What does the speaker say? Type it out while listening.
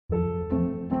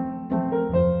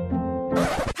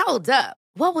Hold up.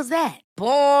 What was that?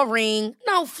 Boring.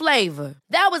 No flavor.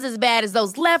 That was as bad as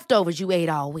those leftovers you ate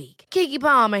all week. Keke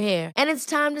Palmer here, and it's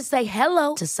time to say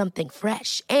hello to something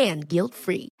fresh and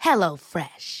guilt-free. Hello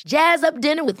Fresh. Jazz up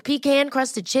dinner with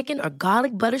pecan-crusted chicken or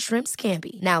garlic butter shrimp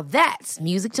scampi. Now that's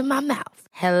music to my mouth.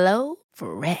 Hello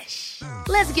Fresh.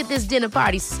 Let's get this dinner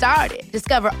party started.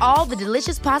 Discover all the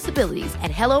delicious possibilities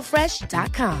at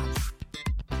hellofresh.com.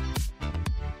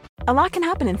 A lot can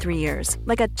happen in 3 years,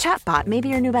 like a chatbot may be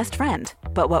your new best friend.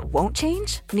 But what won't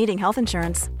change? Needing health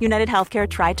insurance. United Healthcare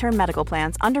Tri-Term Medical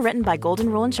Plans, underwritten by Golden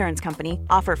Rule Insurance Company,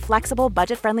 offer flexible,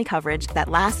 budget-friendly coverage that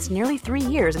lasts nearly 3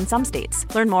 years in some states.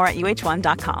 Learn more at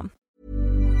uh1.com.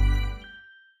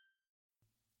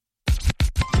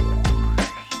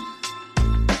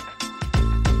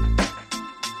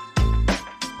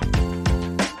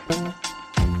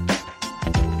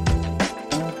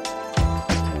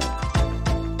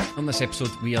 On this episode,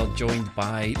 we are joined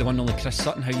by the one and only Chris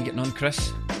Sutton. How are you getting on, Chris?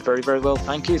 Very, very well,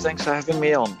 thank you. Thanks for having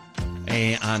me on.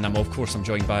 And I'm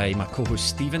joined by my co-host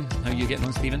Stephen. How are you getting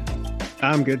on, Stephen?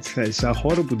 I'm good. It's a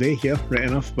horrible day here, right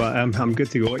enough, but I'm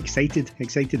good to go. Excited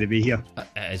to be here.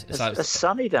 It's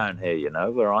sunny down here, you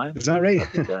know, where I am. Is that right?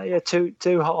 Yeah,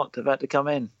 too hot. I've had to come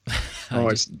in.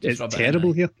 It's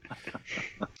terrible here.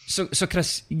 So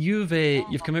Chris, you've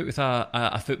come out with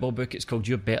a football book. It's called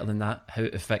 "You're Better Than That: How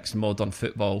to Fix Modern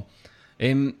Football." Do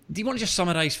you want to just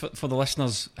summarise for the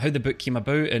listeners how the book came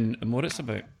about and what it's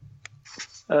about?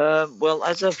 Well,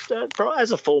 as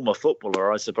a former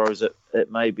footballer, I suppose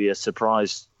it may be a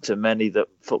surprise to many that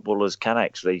footballers can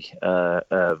actually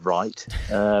write.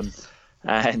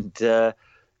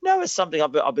 No, it's something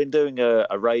I've been doing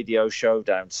a radio show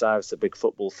down south, a big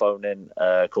football phone-in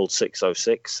called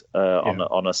 606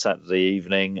 on a Saturday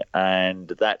evening, and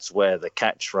that's where the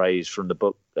catchphrase from the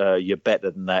book "You're Better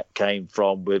Than That" came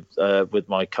from. With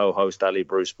my co-host Ali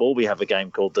Bruce Ball, we have a game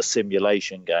called the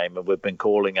Simulation Game, and we've been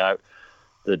calling out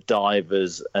the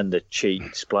divers and the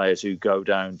cheats, players who go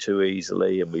down too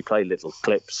easily, and we play little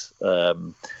clips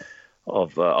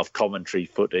of commentary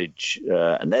footage,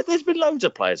 and there's been loads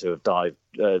of players who have dived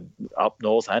up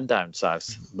north and down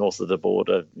south, north of the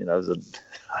border. You know,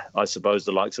 I suppose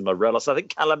the likes of Morelos. I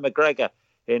think Callum McGregor,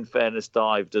 in fairness,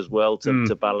 dived as well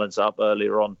to balance up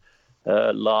earlier on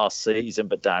last season.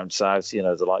 But down south, you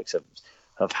know, the likes of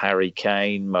Harry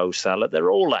Kane, Mo Salah,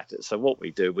 they're all at it. So what we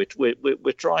do,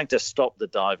 we're trying to stop the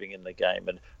diving in the game.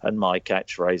 And my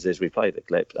catchphrase is, we play the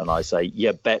clip and I say,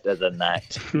 "You're better than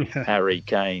that, Harry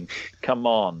Kane. Come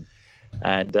on."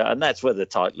 And that's where the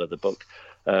title of the book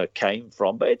came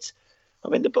from. But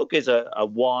the book is a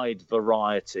wide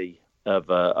variety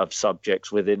of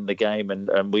subjects within the game,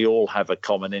 and we all have a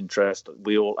common interest.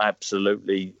 We all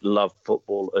absolutely love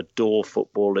football, adore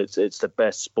football. It's the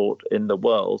best sport in the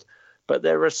world. But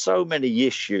there are so many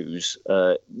issues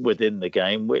within the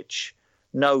game which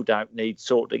no doubt need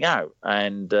sorting out.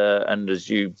 And as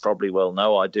you probably well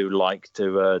know, I do like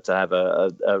to have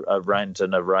a rant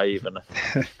and a rave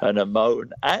and a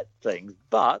moan at things.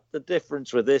 But the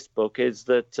difference with this book is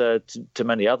that to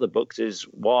many other books is,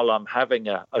 while I'm having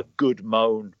a good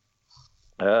moan,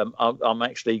 I'm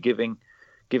actually giving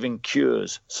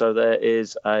cures. So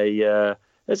there's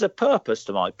a purpose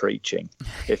to my preaching,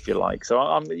 if you like. So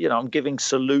I'm giving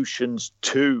solutions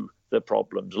to the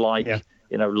problems, like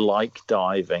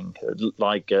diving,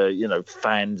 like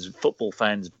football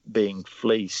fans being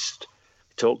fleeced.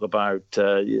 Talk about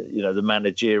the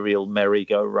managerial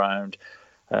merry-go-round,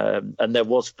 and there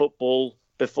was football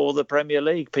before the Premier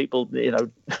League. People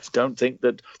don't think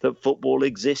that football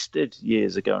existed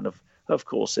years ago, and of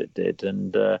course it did.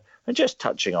 And just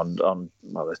touching on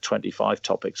there's 25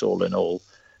 topics all in all.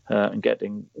 And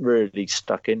getting really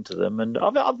stuck into them, and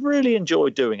I've really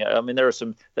enjoyed doing it. I mean, there are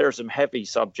some heavy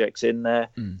subjects in there,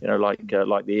 like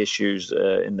the issues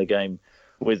in the game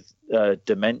with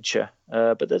dementia,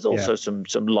 but there's also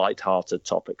some light-hearted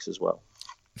topics as well.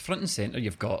 Front and centre,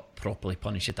 you've got properly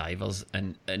punish the divers,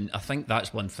 and I think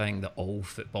that's one thing that all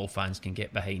football fans can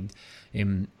get behind.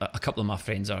 A couple of my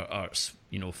friends are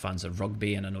fans of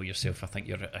rugby, and I know yourself, I think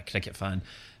you're a cricket fan,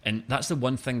 and that's the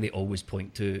one thing they always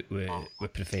point to with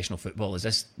professional football is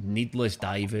this needless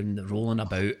diving, the rolling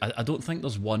about. I don't think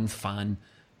there's one fan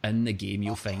in the game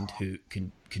you'll find who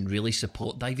can really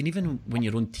support diving. Even when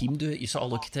your own team do it, you sort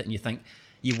of look at it and you think,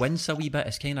 you wince a wee bit.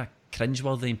 It's kind of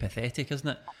cringeworthy and pathetic, isn't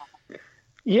it?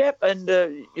 Yep, and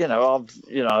I've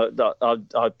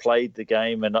played the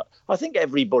game, and I think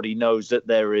everybody knows that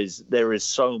there is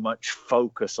so much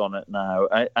focus on it now,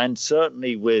 and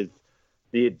certainly with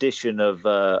the addition of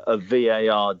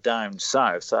VAR down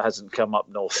south, that hasn't come up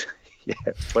north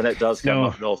when it does come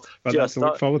up north. But that's to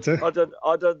look forward to.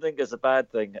 I don't think it's a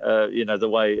bad thing, the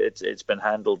way it's been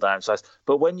handled down south.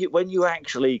 But when you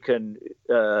actually can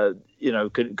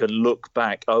look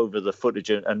back over the footage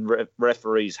and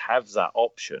referees have that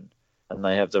option, and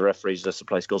they have the referees. There's a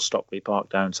place called Stockley Park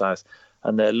down south,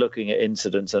 and they're looking at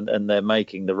incidents and they're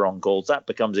making the wrong calls. That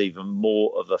becomes even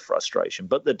more of a frustration.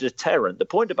 But the deterrent, the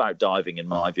point about diving, in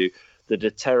my view, the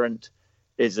deterrent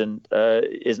isn't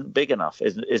big enough,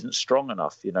 isn't strong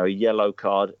enough. A yellow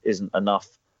card isn't enough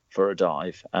for a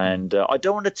dive. And I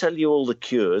don't want to tell you all the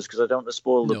cures because I don't want to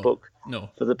spoil the book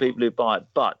for the people who buy it.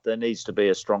 But there needs to be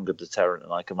a stronger deterrent,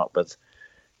 and I come up with,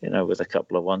 with a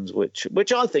couple of ones which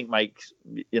I think make,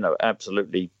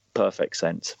 absolutely perfect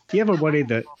sense. Do you ever worry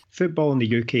that football in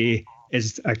the UK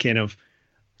is a kind of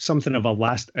something of a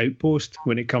last outpost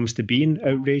when it comes to being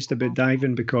outraged about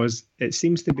diving, because it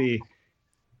seems to be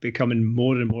becoming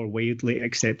more and more widely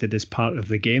accepted as part of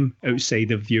the game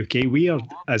outside of the UK? We are,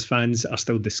 as fans, are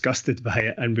still disgusted by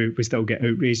it, and we still get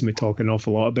outraged, and we talk an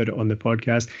awful lot about it on the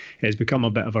podcast. It's become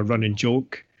a bit of a running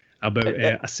joke about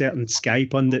a certain Sky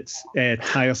pundit's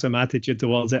tiresome attitude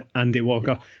towards it, Andy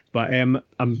Walker. But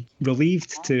I'm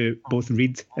relieved to both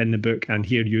read in the book and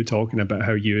hear you talking about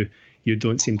how you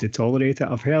don't seem to tolerate it.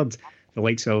 I've heard the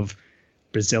likes of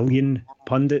Brazilian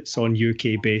pundits on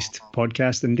UK-based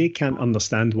podcasts, and they can't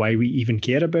understand why we even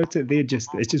care about it.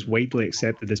 It's just widely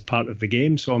accepted as part of the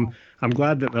game. So I'm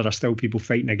glad that there are still people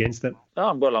fighting against it.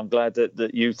 Oh, well, I'm glad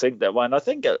that you think that way, and I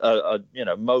think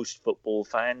most football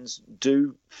fans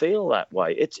do feel that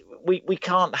way. We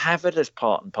can't have it as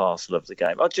part and parcel of the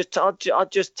game. I'll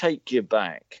just take you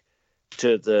back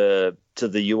to the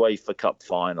UEFA Cup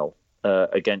final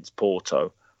against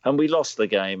Porto. And we lost the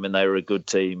game, and they were a good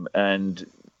team, and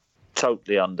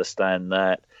totally understand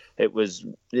that. It was,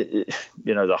 the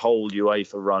whole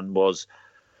UEFA run was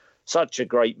such a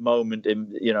great moment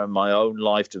in, my own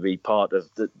life to be part of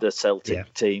the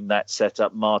Celtic team that set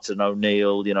up Martin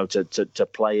O'Neill, to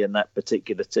play in that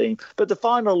particular team. But the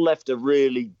final left a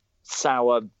really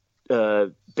sour,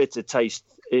 bitter taste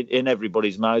in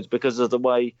everybody's mouths because of the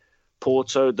way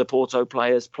the Porto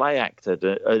players play acted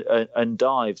and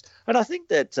dived. And I think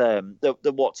that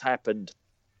what's happened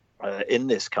in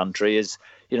this country is,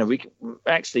 we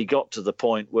actually got to the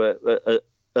point where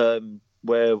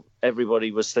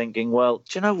everybody was thinking, well,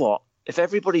 do you know what? If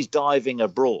everybody's diving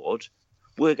abroad,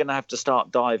 we're going to have to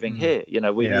start diving here.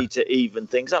 We need to even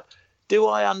things up. Do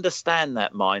I understand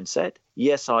that mindset?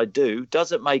 Yes, I do.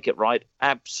 Does it make it right?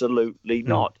 Absolutely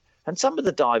not. And some of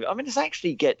the diving, it's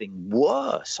actually getting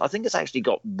worse. I think it's actually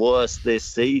got worse this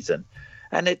season.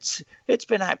 And it's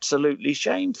been absolutely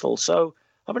shameful. So,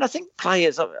 I think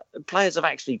players have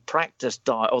actually practiced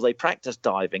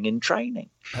diving in training.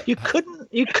 You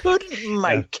couldn't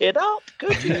make it up,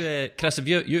 could you? Chris, have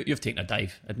you've taken a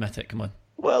dive? Admit it, come on.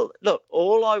 Well, look,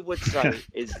 all I would say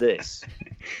is this,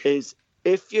 is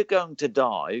if you're going to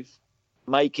dive,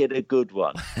 make it a good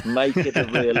one. Make it a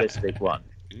realistic one.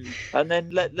 And then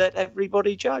let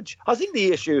everybody judge. I think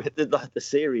the issue, the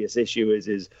serious issue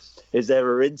is there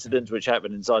are incidents which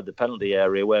happen inside the penalty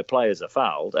area where players are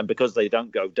fouled, and because they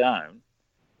don't go down,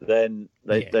 then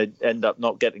they end up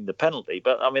not getting the penalty.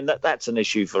 But that's an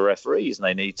issue for referees, and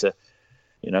they need to,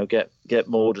 get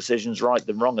more decisions right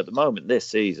than wrong. At the moment, this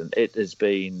season, it has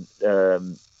been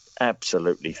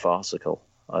absolutely farcical.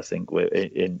 I think we're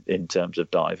in terms of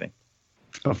diving.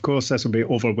 Of course, this will be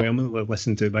overwhelmingly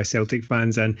listened to by Celtic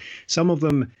fans, and some of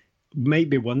them might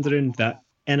be wondering that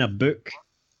in a book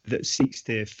that seeks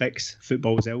to fix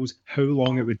football's ills, how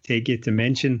long it would take you to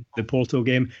mention the Porto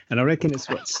game. And I reckon it's,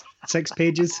 6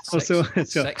 pages or so?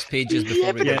 6 pages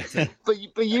before we get to it.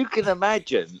 But you can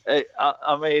imagine,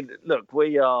 look,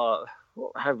 we are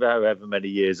however many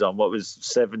years on, what was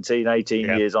 17, 18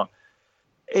 years on.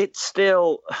 It's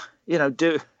still,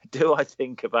 do I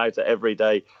think about it every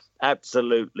day?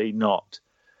 Absolutely not.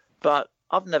 But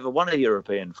I've never won a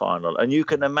European final. And you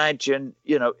can imagine,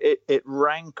 it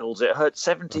rankles. It hurt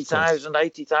 70,000,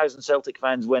 80,000 Celtic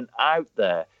fans went out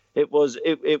there. It was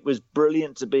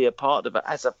brilliant to be a part of it.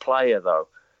 As a player, though,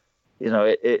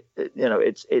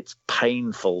 it's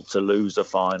painful to lose a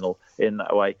final in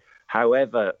that way.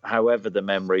 However the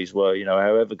memories were,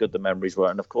 however good the memories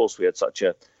were. And of course,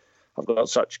 I've got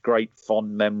such great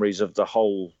fond memories of the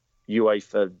whole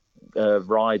UEFA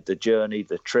ride, the journey,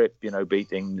 the trip,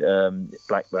 beating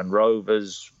Blackburn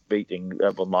Rovers, beating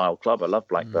Nile Club. I love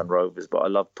Blackburn Rovers, but I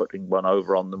love putting one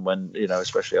over on them when,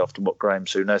 especially after what Graham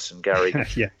Souness and Gary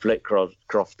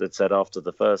Flitcroft had said after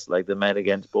the first leg, the men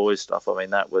against boys stuff.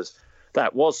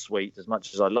 That was sweet, as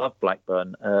much as I love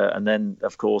Blackburn. And then,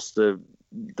 of course, the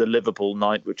Liverpool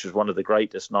night, which was one of the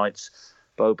greatest nights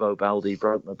Bobo Baldi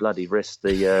broke my bloody wrist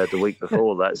the week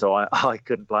before that, so I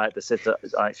couldn't play it.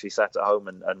 I actually sat at home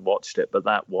and watched it, but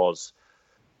that was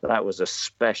a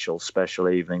special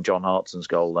evening. John Hartson's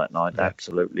goal that night,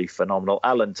 absolutely phenomenal.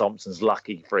 Alan Thompson's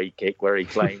lucky free kick where he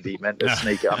claimed he meant to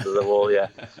sneak it under the wall. Yeah,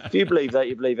 if you believe that,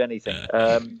 you believe anything.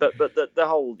 But the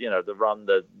whole, the run,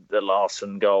 the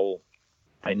Larson goal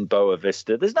in Boa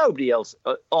Vista. There's nobody else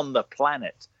on the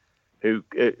planet who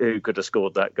could have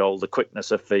scored that goal. The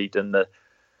quickness of feet and it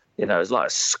was like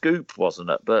a scoop, wasn't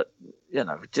it? But,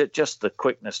 just the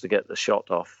quickness to get the shot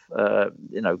off.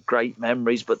 Great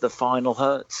memories, but the final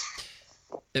hurts.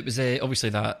 It was obviously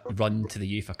that run to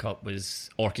the UEFA Cup was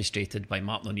orchestrated by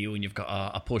Martin O'Neill, and you've got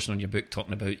a portion on your book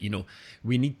talking about,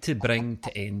 we need to bring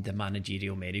to end the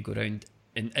managerial merry-go-round.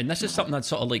 And this is something I'd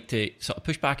sort of like to sort of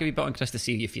push back a wee bit on, Chris, to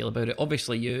see how you feel about it.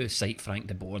 Obviously, you cite Frank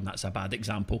de Boer, and that's a bad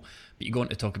example, but you go on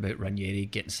to talk about Ranieri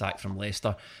getting sacked from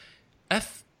Leicester.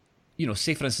 If,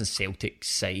 say for instance Celtic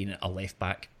sign a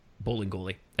left-back bowling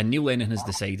goalie, and Neil Lennon has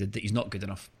decided that he's not good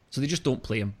enough, so they just don't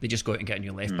play him, they just go out and get a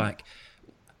new left-back.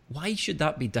 Why should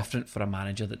that be different for a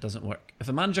manager that doesn't work? If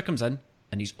a manager comes in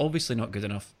and he's obviously not good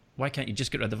enough, why can't you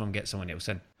just get rid of him and get someone else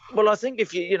in? Well, I think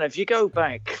if you go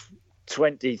back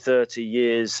 20, 30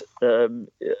 years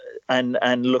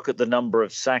and look at the number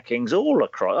of sackings all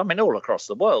across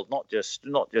the world, not just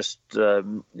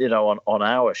on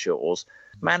our shores,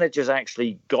 managers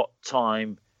actually got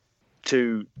time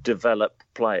to develop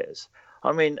players.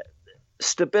 I mean,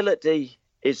 stability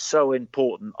is so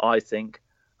important, I think,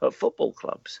 at football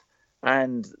clubs,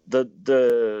 and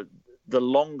the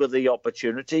longer the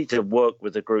opportunity to work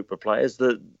with a group of players,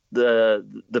 the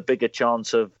bigger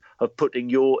chance of putting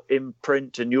your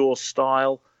imprint and your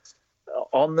style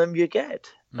on them you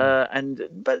get. But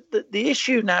the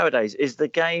issue nowadays is the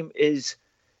game is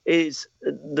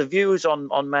the views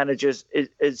on managers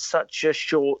is such a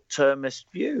short-termist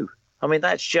view. I mean,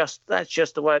 that's just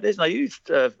the way it is. And I used,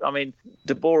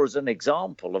 De Boer as an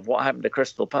example of what happened to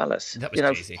Crystal Palace. That was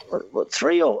crazy.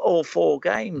 3 or 4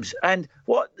 games, and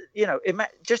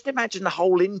just imagine the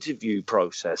whole interview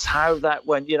process. How that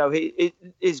went.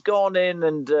 He's gone in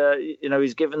and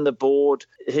he's given the board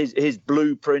his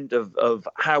blueprint of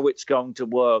how it's going to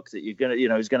work. That he's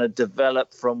going to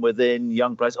develop from within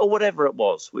young players or whatever it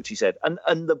was, which he said.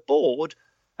 And the board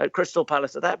at Crystal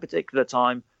Palace at that particular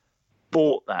time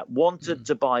bought that, wanted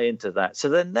to buy into that. So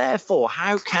then, therefore,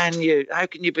 how can you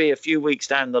be a few weeks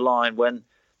down the line when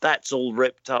that's all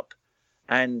ripped up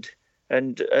and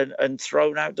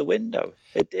thrown out the window?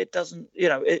 It doesn't,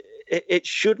 it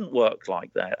shouldn't work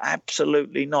like that.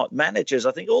 Absolutely not. Managers,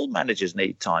 I think all managers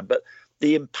need time, but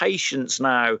the impatience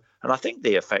now, and I think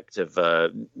the effect of, I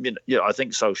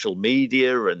think social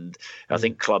media, and I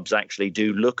think clubs actually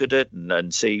do look at it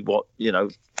and see what,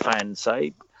 fans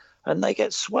say. And they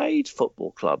get swayed,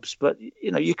 football clubs. But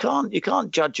you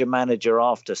can't judge a manager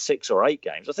after 6 or 8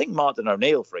 games. I think Martin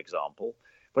O'Neill, for example,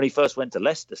 when he first went to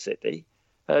Leicester City,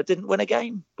 didn't win a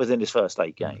game within his first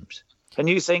 8 games. And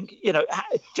you think,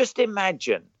 just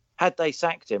imagine, had they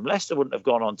sacked him, Leicester wouldn't have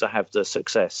gone on to have the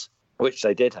success which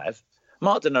they did have.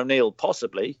 Martin O'Neill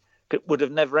possibly would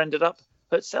have never ended up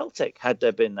at Celtic had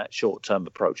there been that short-term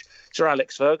approach. Sir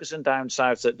Alex Ferguson down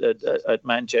south at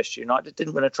Manchester United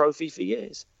didn't win a trophy for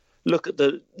years. Look at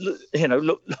the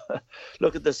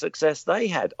success they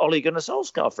had. Ole Gunnar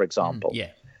Solskjaer, for example,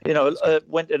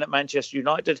 went in at Manchester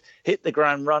United, hit the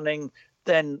ground running,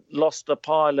 then lost a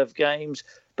pile of games.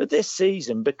 But this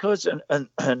season, because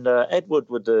Ed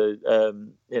Woodward,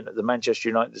 the Manchester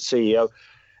United CEO,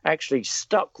 actually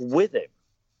stuck with him,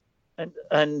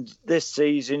 and this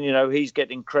season, he's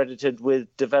getting credited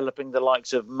with developing the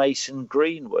likes of Mason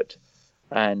Greenwood.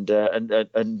 And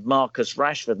Marcus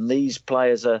Rashford, and these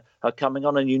players are coming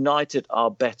on, and United are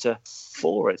better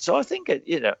for it. So I think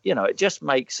it just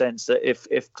makes sense that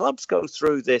if clubs go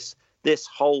through this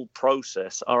whole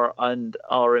process and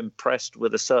are impressed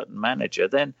with a certain manager,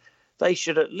 then they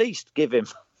should at least give him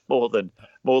more than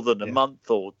a month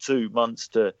or 2 months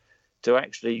to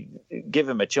actually give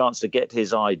him a chance to get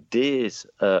his ideas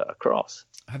across.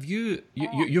 Have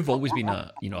you've always been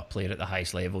a player at the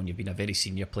highest level, and you've been a very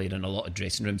senior player in a lot of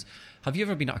dressing rooms. Have you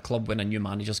ever been at a club when a new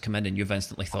manager's come in and you've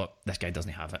instantly thought, this guy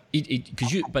doesn't have it?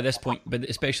 Because you, by this point, but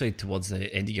especially towards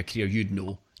the end of your career, you'd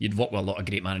worked with a lot of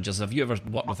great managers. Have you ever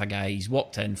worked with a guy, he's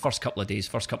walked in, first couple of days,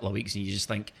 first couple of weeks, and you just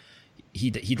think, he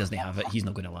doesn't have it, he's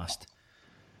not going to last?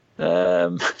 You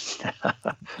don't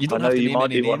have to name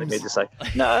any names. Wanting me to say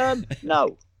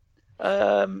no.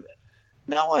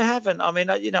 No, I haven't. I mean,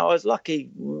 I was lucky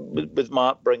with my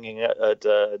upbringing at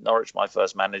Norwich, my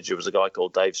first manager was a guy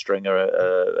called Dave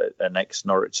Stringer, an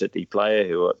ex-Norwich City player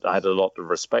who I had a lot of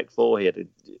respect for. He had a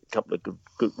couple of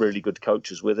really good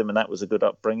coaches with him, and that was a good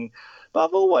upbringing. But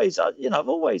I've always,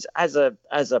 as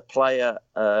a player,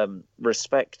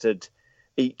 respected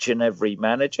each and every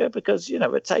manager, because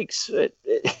it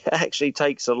actually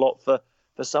takes a lot for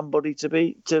somebody to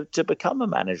become a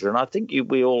manager, and I think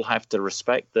we all have to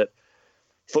respect that.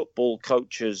 All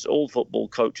football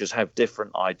coaches have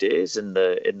different ideas in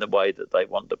the way that they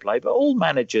want to play, but all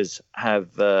managers have,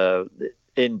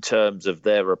 in terms of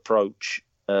their approach,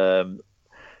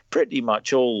 pretty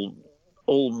much all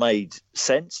made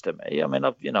sense to me. I mean,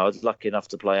 I was lucky enough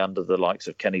to play under the likes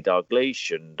of Kenny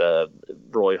Dalglish and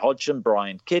Roy Hodgson.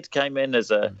 Brian Kidd came in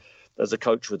as a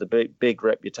coach with a big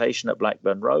reputation at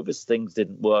Blackburn Rovers. Things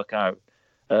didn't work out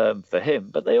for him,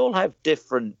 but they all have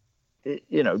different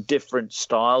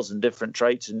styles and different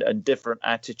traits and different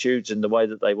attitudes in the way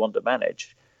that they want to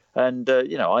manage. And,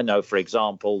 I know, for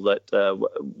example, that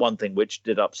one thing which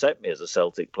did upset me as a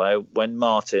Celtic player, when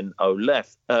Martin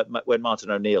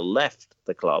O'Neill left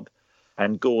the club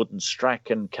and Gordon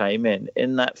Strachan came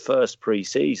in that first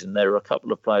pre-season, there were a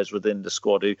couple of players within the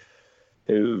squad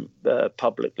who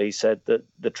publicly said that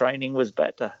the training was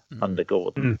better under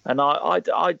Gordon. And I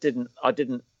didn't,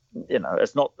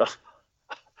 it's not...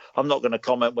 I'm not going to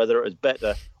comment whether it was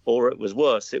better or it was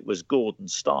worse. It was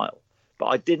Gordon's style. But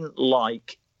I didn't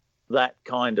like that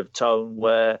kind of tone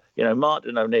where,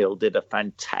 Martin O'Neill did a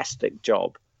fantastic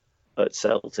job at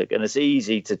Celtic. And it's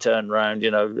easy to turn around,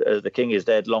 the king is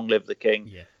dead, long live the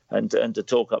king, and to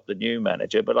talk up the new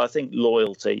manager. But I think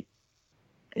loyalty,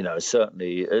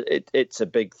 certainly it's a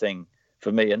big thing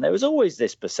for me. And there was always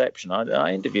this perception.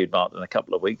 I interviewed Martin a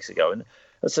couple of weeks ago, and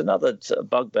that's another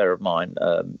bugbear of mine,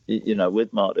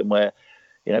 with Martin, where,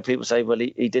 people say, well,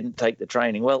 he didn't take the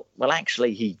training. Well,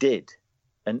 actually, he did,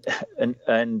 and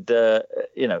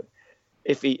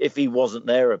if he wasn't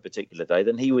there a particular day,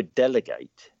 then he would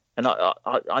delegate. And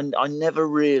I never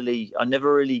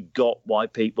really got why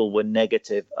people were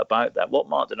negative about that. What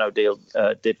Martin O'Neill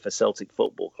did for Celtic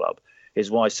Football Club is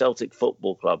why Celtic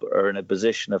Football Club are in a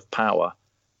position of power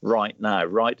right now,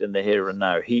 right in the here and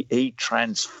now. He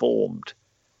transformed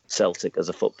Celtic as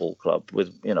a football club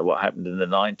with what happened in the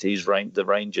 90s, the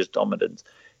Rangers' dominance.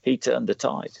 He turned the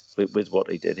tide with what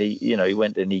he did. He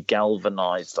went and he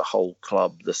galvanized the whole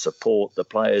club, the support, the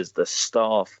players, the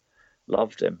staff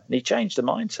loved him, and he changed the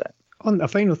mindset. On a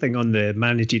final thing on the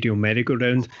managerial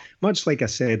merry-go-round, much like I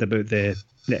said about the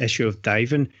issue of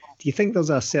diving, do you think there's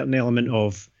a certain element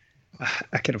of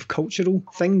a kind of cultural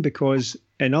thing? Because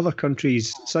in other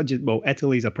countries, such as,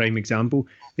 Italy's a prime example,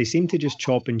 they seem to just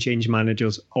chop and change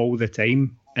managers all the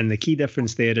time. And the key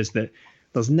difference there is that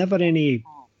there's never any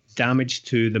damage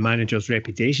to the manager's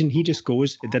reputation. He just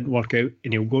goes, it didn't work out,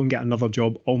 and he'll go and get another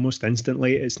job almost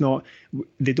instantly.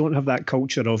 They don't have that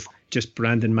culture of just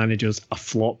branding managers a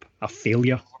flop, a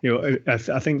failure. I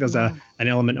think there's an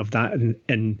element of that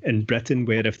in Britain,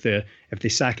 where if they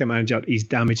sack a manager, he's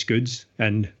damaged goods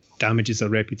and damages their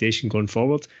reputation going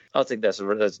forward. I think that's a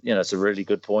really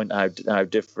good point. How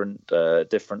different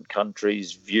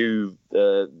countries view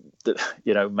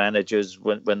managers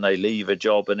when they leave a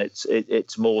job, and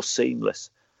it's more seamless.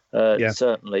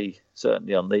 Certainly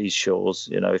on these shores,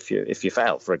 if you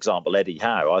fail, for example, Eddie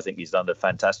Howe, I think he's done a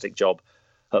fantastic job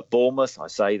at Bournemouth. I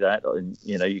say that, and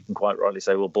you can quite rightly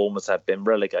say, well, Bournemouth have been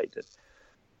relegated,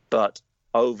 but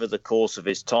over the course of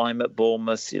his time at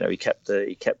Bournemouth, he kept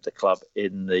the club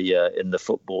in the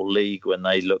Football League when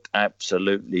they looked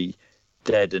absolutely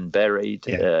dead and buried.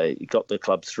 He got the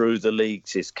club through the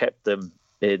leagues. He's kept them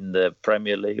in the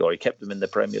Premier League, or he kept them in the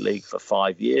Premier League for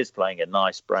 5 years, playing a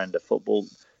nice brand of football.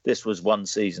 This was one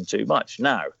season too much.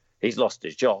 Now he's lost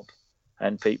his job,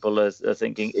 and people are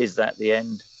thinking, is that the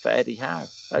end for Eddie Howe?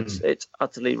 It's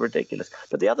utterly ridiculous.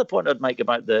 But the other point I'd make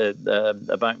about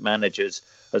about managers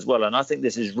as well, and I think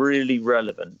this is really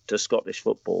relevant to Scottish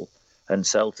football and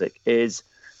Celtic, is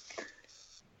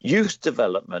youth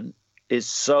development is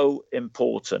so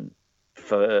important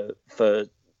for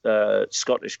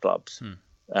Scottish clubs.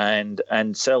 And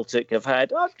Celtic have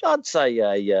had, I'd say,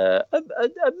 a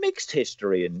mixed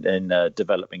history in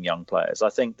developing young players. I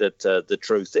think that the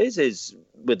truth is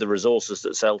with the resources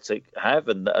that Celtic have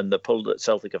and the pull that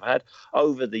Celtic have had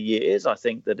over the years, I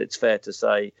think that it's fair to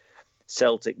say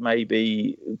Celtic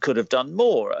maybe could have done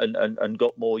more and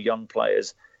got more young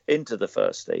players into the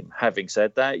first team. Having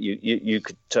said that, you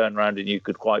could turn around and you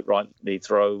could quite rightly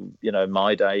throw,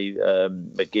 my day,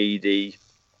 McGeady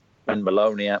and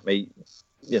Maloney at me.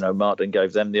 Martin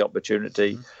gave them the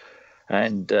opportunity,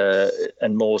 and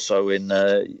more so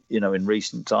in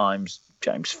recent times,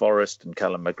 James Forrest and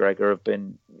Callum McGregor have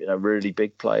been, really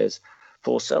big players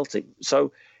for Celtic.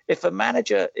 So if a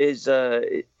manager is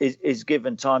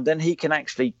given time, then he can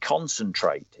actually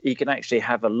concentrate. He can actually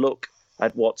have a look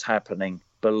at what's happening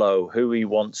below, who he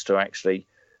wants to actually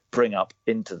bring up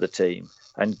into the team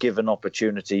and give an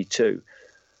opportunity to.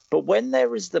 But when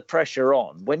there is the pressure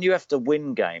on, when you have to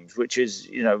win games, which is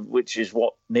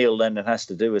what Neil Lennon has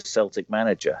to do as Celtic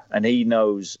manager, and he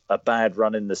knows a bad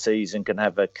run in the season can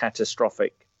have a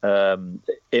catastrophic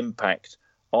impact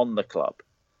on the club,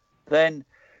 then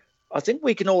I think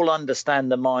we can all understand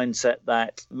the mindset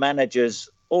that managers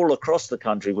all across the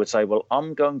country would say, well,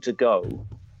 I'm going to go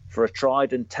for a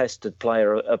tried and tested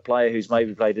player, a player who's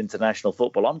maybe played international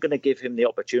football. I'm going to give him the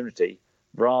opportunity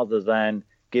rather than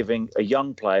giving a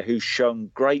young player who's shown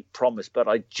great promise, but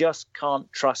I just can't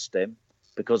trust him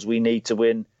because we need to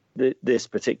win this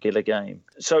particular game.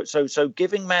 So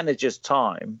giving managers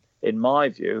time, in my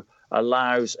view,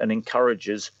 allows and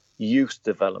encourages youth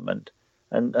development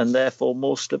and therefore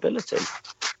more stability.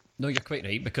 No, you're quite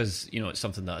right, because it's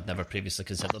something that I'd never previously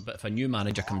considered. But if a new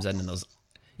manager comes in and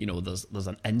there's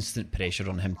an instant pressure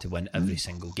on him to win every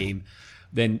single game,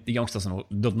 then the youngsters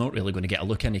they're not really going to get a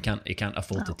look in. He can't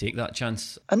afford to take that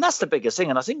chance. And that's the biggest thing.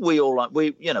 And I think we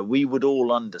would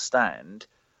all understand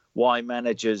why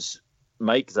managers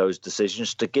make those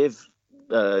decisions to give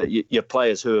your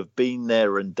players who have been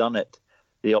there and done it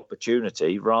the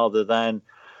opportunity, rather than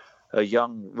a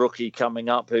young rookie coming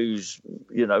up who's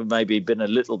maybe been a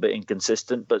little bit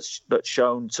inconsistent but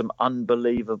shown some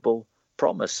unbelievable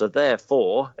promise. So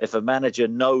therefore, if a manager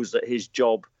knows that his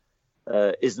job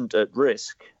isn't at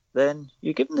risk, then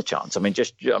you give him the chance.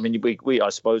 I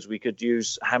suppose we could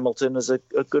use Hamilton as a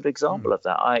good example of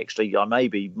that. I may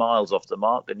be miles off the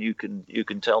mark, and you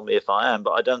can tell me if I am,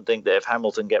 but I don't think that if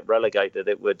Hamilton get relegated,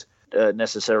 it would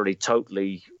necessarily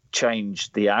totally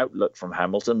change the outlook from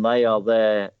Hamilton. They are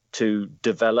there to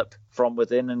develop from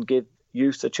within and give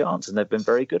youth a chance, and they've been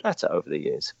very good at it over the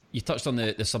years. You touched on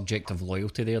the subject of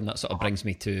loyalty there, and that sort of brings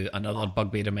me to another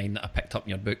bugbear of mine that I picked up in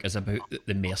your book, is about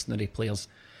the mercenary players.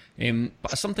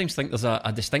 But I sometimes think there's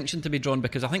a distinction to be drawn,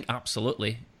 because I think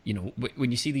absolutely,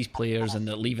 when you see these players and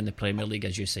they're leaving the Premier League,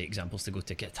 as you say, examples, to go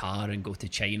to Qatar and go to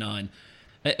China, and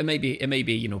it may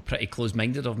be pretty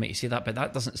close-minded of me to say that, but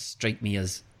that doesn't strike me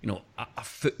as a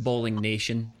footballing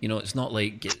nation. It's not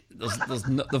like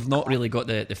they've not really got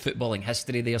the footballing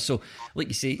history there. So, like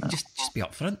you say, just be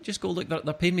upfront. Just go, look,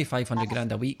 they're paying me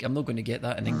 $500,000 a week. I'm not going to get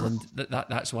that in England.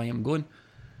 That's why I'm going.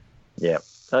 Yeah,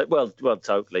 well,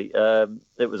 totally.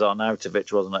 It was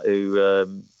Arnautovic, wasn't it?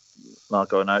 Who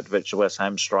Marko Arnautovic, the West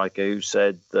Ham striker, who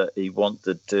said that he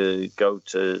wanted to go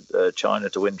to China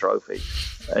to win trophy.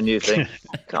 And you think,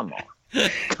 come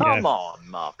on,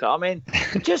 Marko. I mean,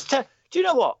 do you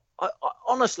know what? I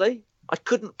honestly, I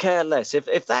couldn't care less.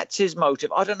 If that's his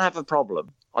motive, I don't have a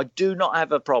problem. I do not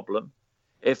have a problem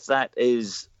if that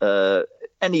is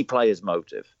any player's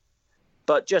motive.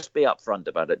 But just be upfront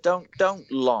about it.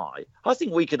 Don't lie. I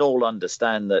think we can all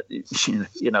understand that,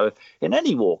 in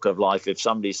any walk of life, if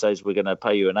somebody says we're going to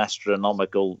pay you an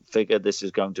astronomical figure, this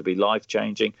is going to be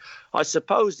life-changing. I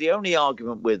suppose the only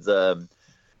argument with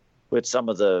some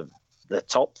of the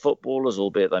top footballers,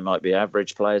 albeit they might be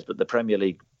average players, but the Premier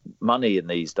League money in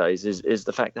these days is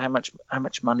the fact that how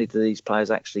much money do these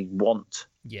players actually want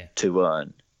to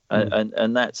earn?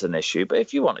 And that's an issue. But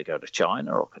if you want to go to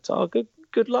China or Qatar,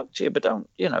 good luck to you. But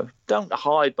don't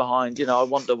hide behind, I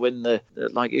want to win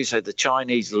like you said, the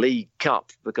Chinese League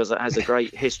Cup because it has a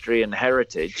great history and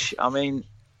heritage. I mean,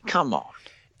 come on.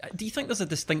 Do you think there's a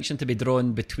distinction to be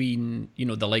drawn between,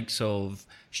 the likes of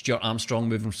Stuart Armstrong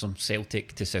moving from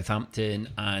Celtic to Southampton,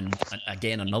 and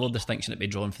again another distinction to be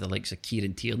drawn for the likes of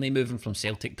Kieran Tierney moving from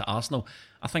Celtic to Arsenal?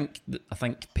 I think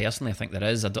personally, there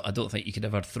is. I don't think you could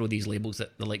ever throw these labels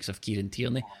at the likes of Kieran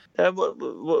Tierney.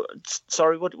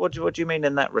 Sorry, what do you mean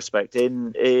in that respect?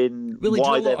 In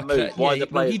why they moved, why the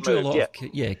players moved?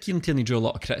 Kieran Tierney drew a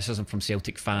lot of criticism from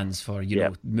Celtic fans for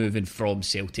moving from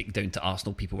Celtic down to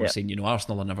Arsenal. People were saying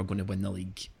Arsenal are never going to win the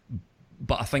league.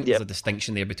 But I think there's a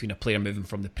distinction there between a player moving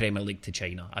from the Premier League to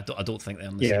China. I don't think they're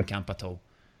in the same camp at all.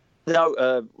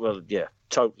 No,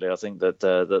 totally. I think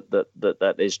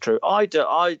that is true. I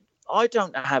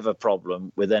don't have a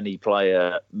problem with any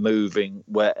player moving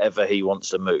wherever he wants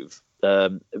to move,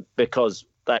 because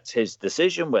that's his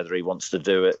decision whether he wants to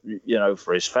do it,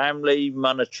 for his family,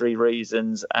 monetary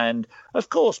reasons, and of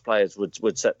course players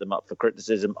would set them up for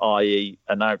criticism, i.e.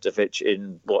 Arnautovic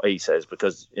in what he says,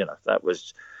 because that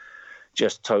was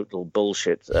just total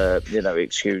bullshit.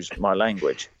 Excuse my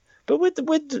language. But with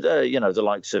the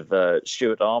likes of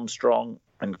Stuart Armstrong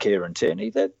and Kieran Tierney,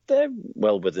 they're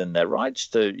well within their rights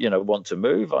to, want to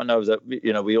move. I know that,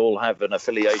 we all have an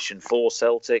affiliation for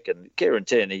Celtic, and Kieran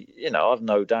Tierney, I've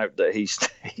no doubt that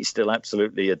he still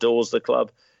absolutely adores the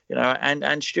club,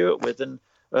 and Stuart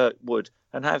would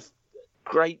and have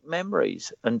great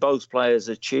memories, and both players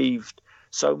achieved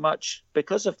so much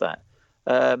because of that.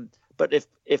 But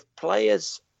if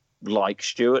players like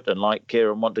Stuart and like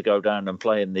Kieran want to go down and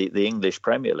play in the English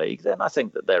Premier League, then I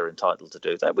think that they're entitled to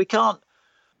do that. We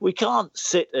can't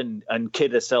sit and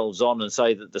kid ourselves on and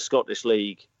say that the Scottish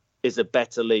League is a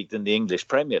better league than the English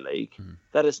Premier League.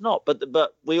 That it's not.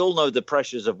 But we all know the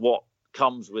pressures of what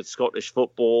comes with Scottish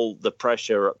football, the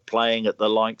pressure of playing at the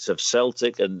likes of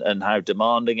Celtic and how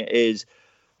demanding it is.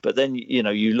 But then,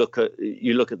 you look at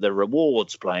the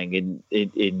rewards playing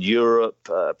in Europe,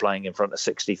 playing in front of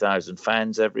 60,000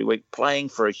 fans every week, playing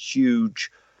for a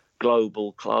huge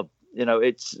global club.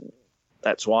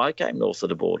 That's why I came north of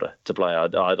the border to play.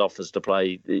 I'd offers to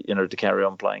play, to carry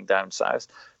on playing down south,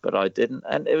 but I didn't.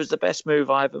 And it was the best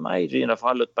move I ever made. If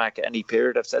I look back at any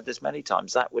period, I've said this many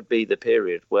times, that would be the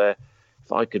period where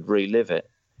if I could relive it,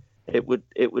 it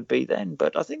would be then.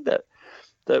 But I think that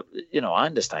I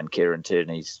understand Kieran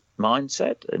Tierney's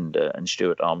mindset and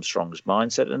Stuart Armstrong's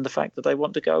mindset, and the fact that they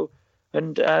want to go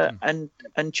and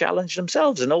challenge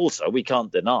themselves. And also, we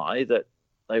can't deny that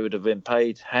they would have been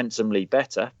paid handsomely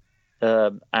better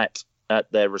at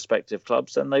their respective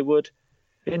clubs than they would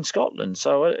in Scotland.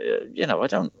 So I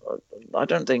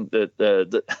don't think that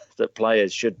that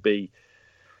players should be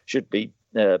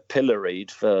pilloried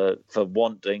for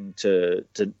wanting to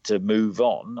move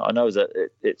on. I know that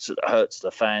it hurts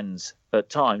the fans at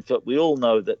times, but we all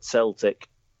know that Celtic,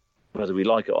 whether we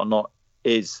like it or not,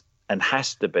 is and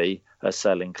has to be a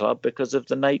selling club because of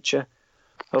the nature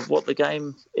of what the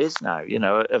game is now.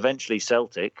 Eventually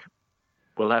Celtic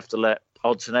will have to let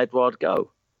Odsonne Edouard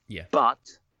go. Yeah. But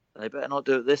they better not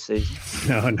do it this season.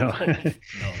 No. No,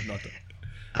 not.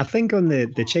 I think on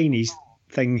the Chinese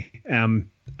thing,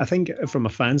 I think from a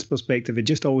fan's perspective, it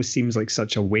just always seems like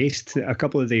such a waste. A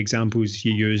couple of the examples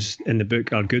you use in the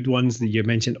book are good ones. You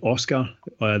mentioned Oscar,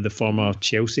 the former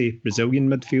Chelsea Brazilian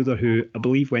midfielder, who I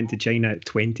believe went to China at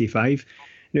 25.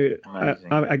 Now,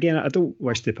 I don't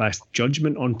wish to pass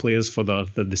judgment on players for their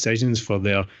decisions, for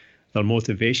their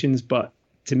motivations, but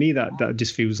to me that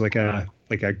just feels like a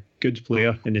good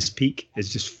player in his peak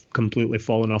is just completely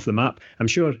fallen off the map. I'm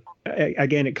sure,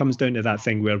 again, it comes down to that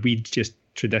thing where we just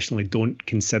traditionally don't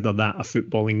consider that a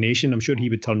footballing nation. I'm sure he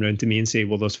would turn around to me and say,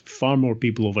 well, there's far more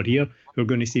people over here who are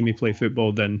going to see me play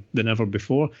football than ever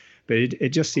before. But it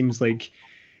just seems like,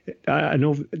 I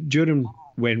know during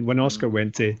when Oscar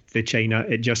went to China,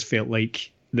 it just felt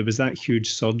like there was that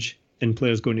huge surge in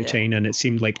players going to China, and it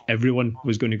seemed like everyone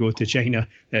was going to go to China.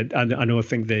 I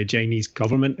think the Chinese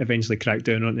government eventually cracked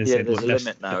down on it and said, there's a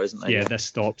limit now, isn't there? Yeah, this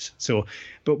stops. So,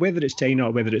 but whether it's China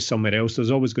or whether it's somewhere else, there's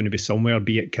always going to be somewhere,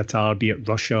 be it Qatar, be it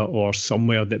Russia, or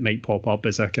somewhere that might pop up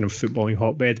as a kind of footballing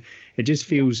hotbed. It just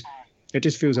feels a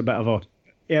bit of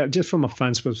just from a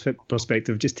fan's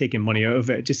perspective, just taking money out of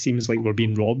it. It just seems like we're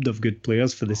being robbed of good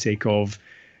players for the sake of,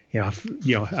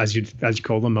 as you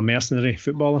call them, a mercenary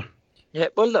footballer. Yeah,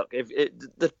 well, look,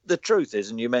 the truth is,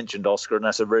 and you mentioned Oscar, and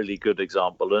that's a really good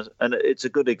example, and it's a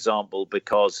good example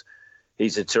because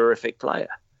he's a terrific player.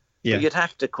 Yeah. But you'd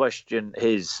have to question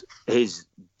his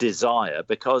desire,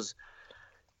 because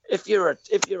if you're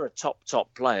a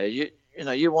top player,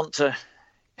 you want to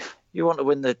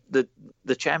win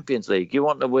the Champions League, you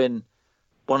want to win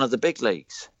one of the big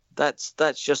leagues. That's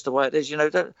just the way it is.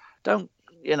 Don't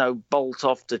bolt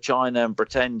off to China and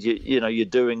pretend you're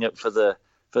doing it for the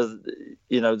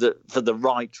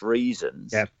right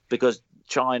reasons. Yeah. Because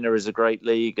China is a great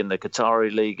league and the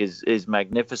Qatari league is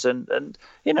magnificent, and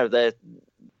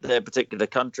their particular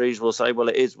countries will say, well,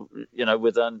 it is,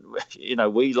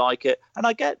 we like it, and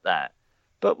I get that,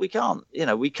 but we can't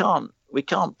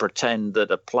pretend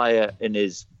that a player in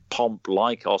his pomp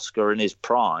like Oscar in his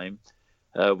prime,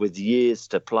 with years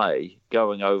to play,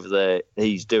 going over there,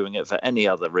 he's doing it for any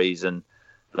other reason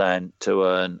than to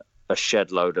earn a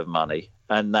shed load of money.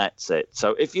 And that's it.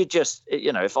 So if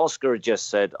if Oscar had just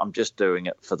said, I'm just doing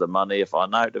it for the money, if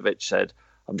Arnautovic said,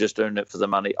 I'm just doing it for the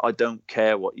money, I don't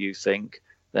care what you think,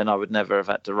 then I would never have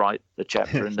had to write the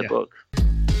chapter in the book.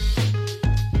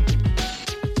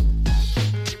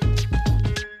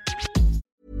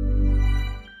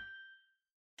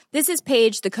 This is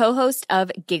Paige, the co-host of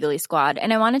Giggly Squad,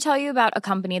 and I want to tell you about a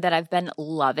company that I've been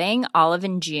loving, Olive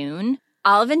 & June.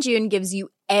 Olive & June gives you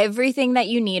everything that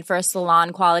you need for a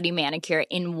salon-quality manicure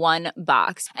in one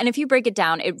box. And if you break it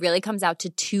down, it really comes out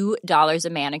to $2 a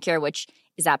manicure, which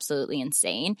is absolutely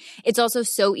insane. It's also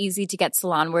so easy to get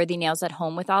salon-worthy nails at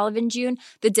home with Olive & June.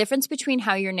 The difference between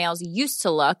how your nails used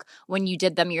to look when you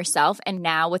did them yourself and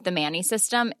now with the Mani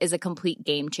system is a complete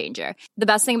game changer. The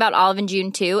best thing about Olive &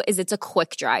 June, too, is it's a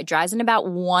quick dry. Dries in about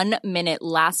 1 minute,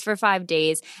 lasts for 5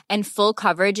 days, and full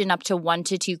coverage in up to 1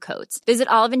 to 2 coats. Visit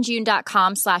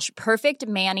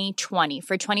oliveandjune.com/perfectmani20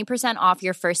 for 20% off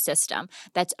your first system.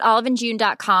 That's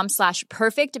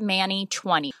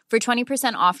oliveandjune.com/perfectmani20 for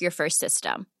 20% off your first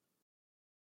system.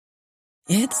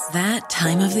 It's that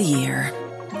time of the year.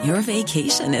 Your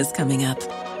vacation is coming up.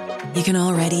 You can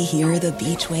already hear the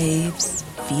beach waves,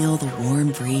 feel the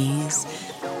warm breeze,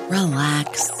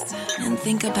 relax, and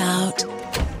think about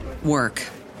work.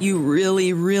 You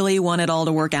really, really want it all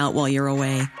to work out while you're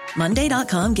away.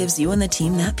 Monday.com gives you and the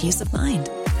team that peace of mind.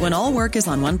 When all work is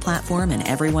on one platform and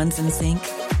everyone's in sync,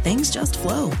 things just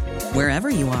flow. Wherever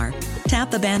you are,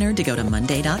 tap the banner to go to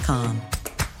Monday.com.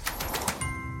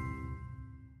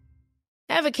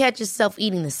 Ever catch yourself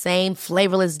eating the same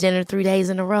flavorless dinner 3 days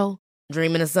in a row?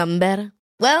 Dreaming of something better?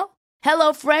 Well,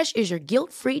 HelloFresh is your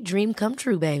guilt-free dream come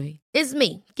true, baby. It's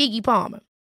me, Keke Palmer.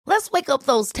 Let's wake up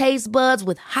those taste buds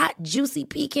with hot, juicy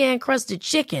pecan-crusted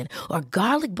chicken or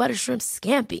garlic butter shrimp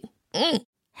scampi.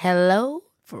 Hello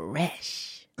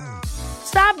Fresh.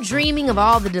 Stop dreaming of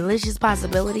all the delicious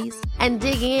possibilities and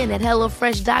dig in at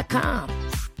HelloFresh.com.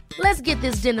 Let's get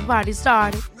this dinner party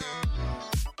started.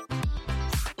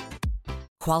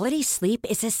 Quality sleep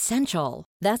is essential.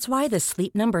 That's why the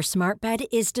Sleep Number Smart Bed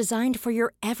is designed for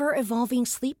your ever-evolving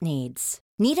sleep needs.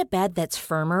 Need a bed that's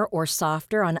firmer or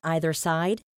softer on either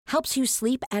side? Helps you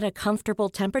sleep at a comfortable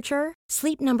temperature?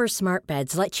 Sleep Number Smart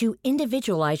Beds let you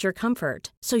individualize your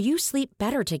comfort, so you sleep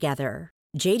better together.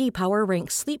 J.D. Power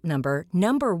ranks Sleep Number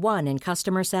number 1 in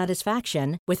customer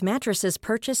satisfaction with mattresses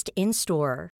purchased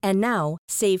in-store. And now,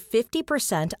 save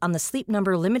 50% on the Sleep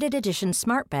Number Limited Edition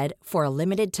Smart Bed for a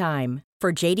limited time.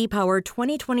 For J.D. Power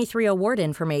 2023 award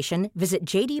information, visit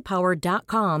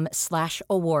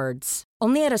jdpower.com/awards.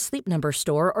 Only at a Sleep Number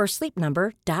store or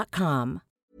sleepnumber.com.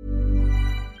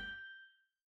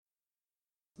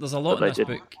 There's a lot in this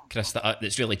book, Chris,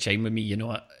 that's really chimed with me. You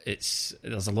know, there's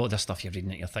a lot of this stuff you're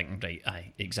reading that you're thinking, right,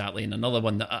 aye, exactly. And another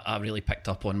one that I really picked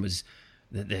up on was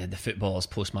the footballers'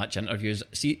 post-match interviews.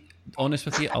 See, honest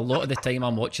with you, a lot of the time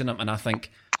I'm watching them and I think,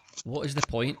 what is the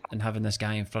point in having this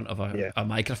guy in front of a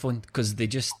microphone? Because they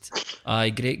just,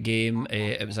 great game,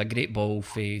 it was a great ball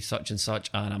for such and such,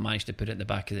 and I managed to put it in the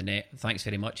back of the net. Thanks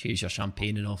very much, here's your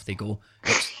champagne, and off they go.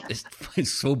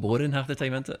 It's so boring half the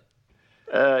time, isn't it?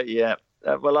 Yeah.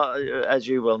 Well, as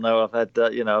you well know, I've had,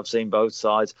 I've seen both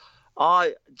sides.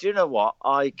 Do you know what?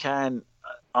 I can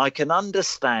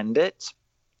understand it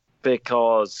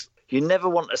because you never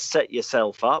want to set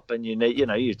yourself up, and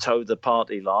you toe the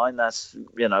party line. That's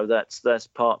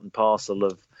part and parcel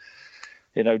of,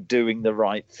 doing the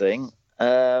right thing.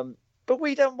 But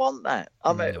we don't want that.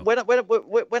 I mean,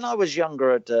 when I was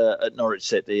younger at Norwich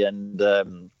City, and I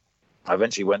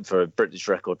eventually went for a British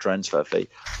record transfer fee,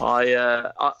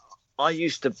 I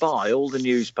used to buy all the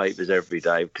newspapers every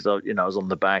day because I was on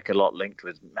the back a lot, linked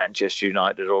with Manchester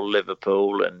United or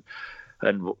Liverpool, and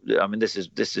I mean this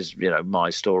is my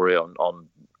story on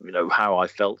how I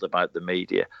felt about the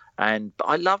media, but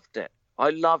I loved it.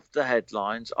 I loved the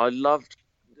headlines. I loved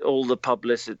all the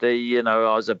publicity.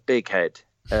 I was a big head,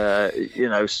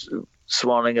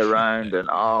 swanning around and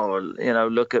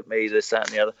look at me, this, that,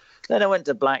 and the other. Then I went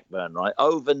to Blackburn, right?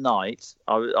 Overnight,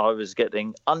 I was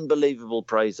getting unbelievable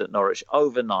praise at Norwich.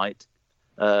 Overnight,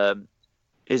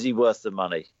 is he worth the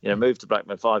money? Moved to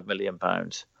Blackburn, £5 million.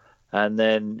 And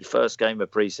then first game of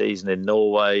pre-season in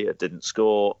Norway, I didn't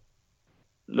score.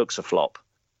 Looks a flop.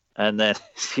 And then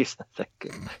you're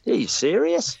thinking, are you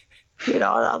serious?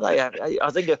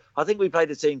 I think we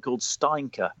played a team called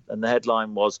Steinke, and the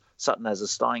headline was Sutton has a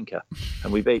Steinke,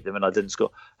 and we beat them, and I didn't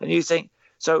score. And you think,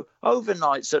 so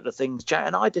overnight, sort of things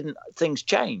changed, and things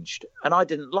changed, and I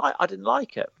didn't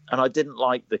like it, and I didn't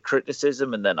like the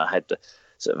criticism, and then I had the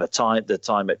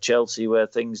time at Chelsea where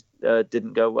things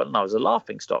didn't go well, and I was a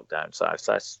laughing stock down south.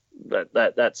 That's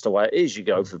the way it is. You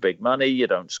go for big money, you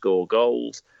don't score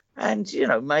goals, and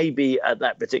maybe at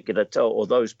that particular or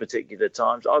those particular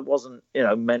times I wasn't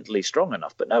mentally strong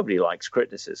enough. But nobody likes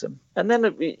criticism, and then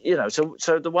so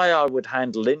the way I would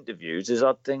handle interviews is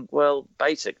I'd think, well,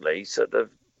 basically, sort of,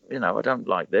 I don't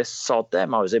like this, sod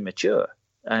them. I was immature,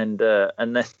 and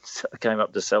then I came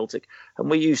up to Celtic, and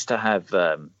we used to have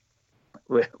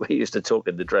we used to talk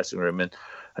in the dressing room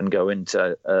and go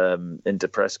into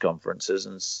press conferences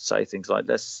and say things like,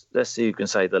 let's see who can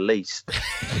say the least.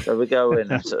 So we go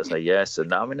in and sort of say yes and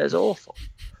no. I mean, it's awful.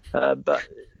 But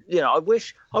I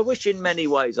wish in many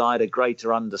ways I had a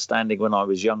greater understanding when I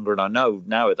was younger, and I know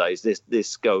nowadays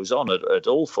this goes on at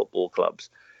all football clubs,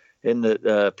 in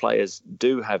that players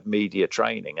do have media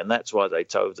training, and that's why they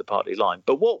toe the party line.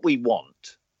 But what we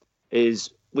want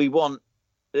is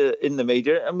in the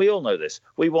media, and we all know this,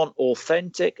 we want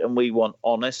authentic, and we want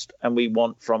honest, and we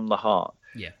want from the heart.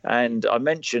 Yeah. And I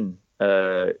mentioned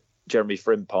Jeremy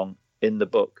Frimpong in the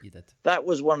book. You did. That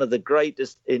was one of the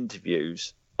greatest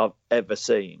interviews I've ever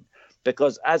seen,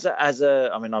 because I was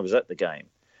at the game,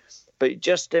 but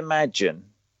just imagine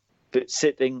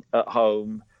sitting at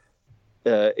home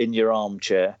in your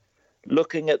armchair,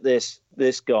 looking at this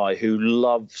guy who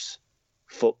loves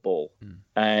football,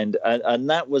 and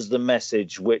that was the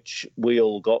message which we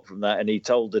all got from that. And he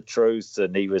told the truth,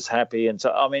 and he was happy, and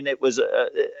so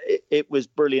it was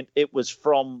brilliant. It was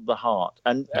from the heart,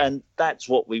 and that's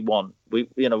what we want.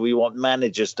 We want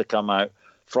managers to come out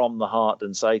from the heart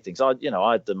and say things. I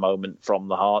had the moment from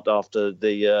the heart after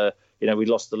the we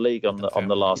lost the league on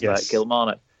the last day at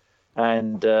Kilmarnock,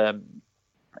 and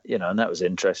and that was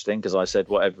interesting because I said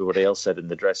what everybody else said in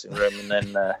the dressing room, and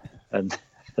then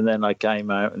and then I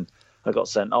came out and I got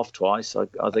sent off twice.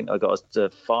 I think I got a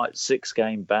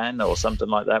 6-game ban or something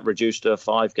like that, reduced to a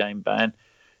 5-game ban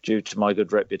due to my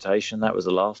good reputation. That was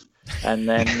a laugh. And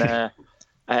then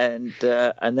and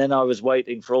then I was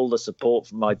waiting for all the support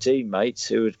from my teammates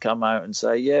who would come out and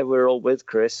say, "Yeah, we're all with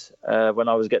Chris." When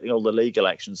I was getting all the legal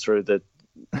actions through the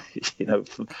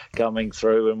coming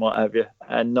through and what have you,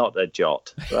 and not a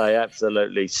jot. They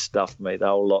absolutely stuffed me, the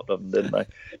whole lot of them, didn't they?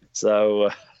 So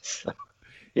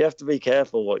you have to be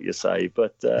careful what you say,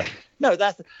 but no,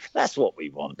 that's what we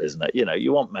want, isn't it?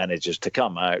 You want managers to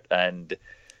come out, and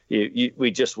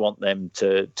we just want them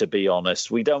to be honest.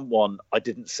 We don't want. I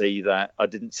didn't see that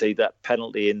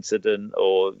penalty incident,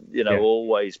 or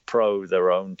always pro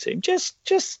their own team. Just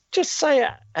say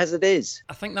it as it is.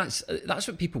 I think that's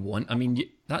what people want. I mean,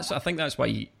 I think that's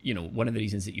why one of the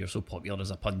reasons that you're so popular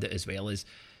as a pundit as well is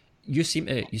you seem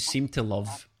to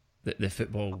love the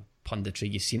football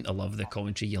punditry. You seem to love the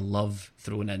commentary. You love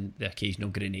throwing in the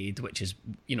occasional grenade, which is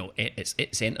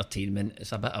it's entertainment.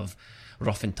 It's a bit of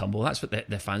rough and tumble. That's what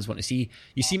the fans want to see.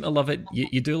 You seem to love it.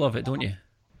 You do love it, don't you?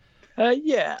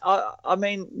 Yeah. I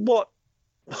mean, what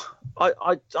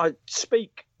I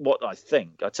speak what I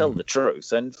think. I tell the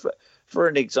truth. And for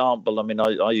an example, I mean,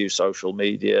 I use social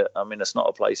media. I mean, it's not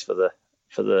a place for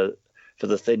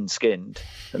the thin-skinned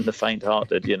and the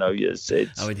faint-hearted. I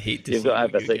would hate to. You've got to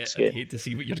have a thick skin. I'd hate to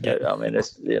see what you're getting. I mean,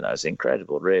 it's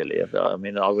incredible, really. I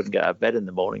mean, I wouldn't get out of bed in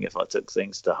the morning if I took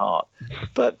things to heart.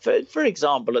 But for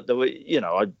example, at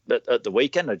the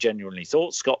weekend, I genuinely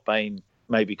thought Scott Bain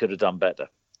maybe could have done better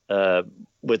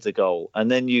with the goal.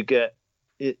 And then you get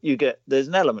there's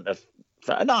an element of,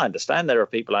 and I understand there are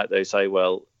people out there who say,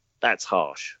 well, that's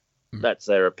harsh. That's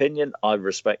their opinion. I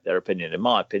respect their opinion. In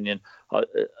my opinion, I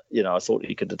thought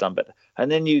he could have done better. And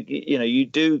then you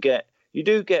do get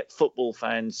football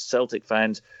fans, Celtic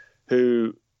fans,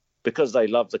 who, because they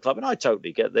love the club, and I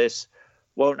totally get this,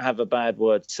 won't have a bad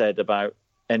word said about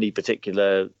any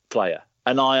particular player,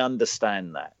 and I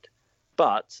understand that.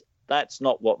 But that's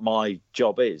not what my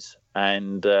job is.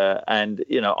 And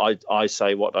I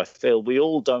say what I feel. We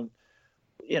all don't.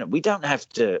 We don't have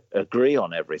to agree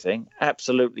on everything.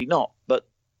 Absolutely not. But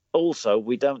also,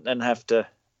 we don't then have to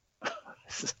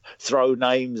throw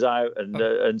names out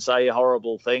and say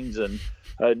horrible things and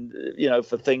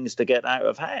for things to get out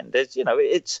of hand.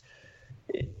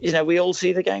 We all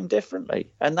see the game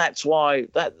differently, and that's why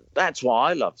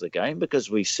I love the game, because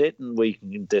we sit and we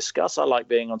can discuss. I like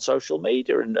being on social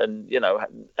media and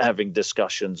having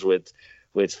discussions with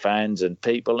fans and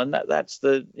people, and that's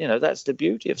the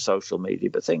beauty of social media.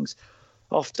 But things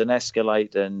often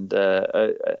escalate and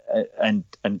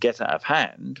get out of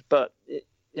hand. But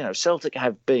Celtic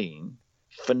have been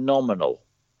phenomenal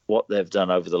what they've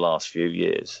done over the last few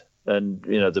years, and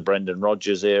the Brendan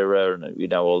Rodgers era,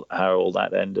 and how all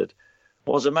that ended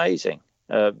was amazing.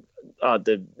 The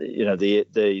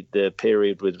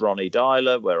period with Ronnie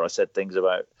Dyler, where I said things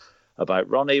about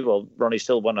Ronnie. Well, Ronnie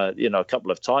still won a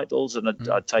couple of titles, and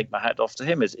I'd take my hat off to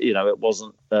him. It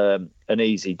wasn't an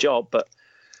easy job, but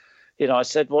I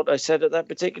said what I said at that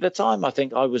particular time. I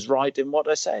think I was right in what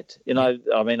I said. I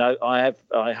mean, I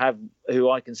have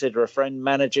who I consider a friend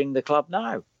managing the club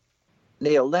now,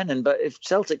 Neil Lennon. But if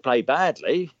Celtic play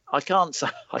badly, I can't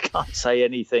say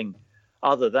anything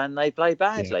other than they play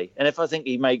badly. Yeah. And if I think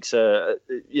he makes a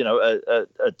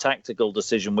tactical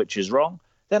decision which is wrong,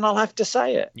 then I'll have to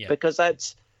say it, because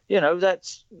that's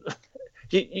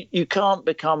you can't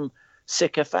become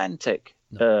sycophantic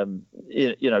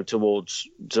towards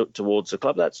the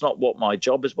club. That's not what my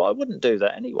job is, but I wouldn't do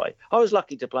that anyway. I was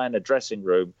lucky to play in a dressing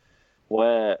room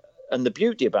and the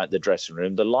beauty about the dressing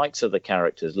room, the likes of the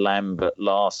characters, Lambert,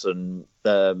 Larsson,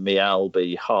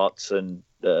 Mjällby, Hartson,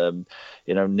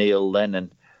 Neil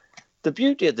Lennon. The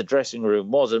beauty of the dressing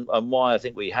room was, and why I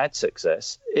think we had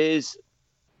success, is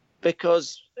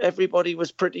because everybody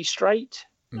was pretty straight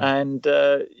and,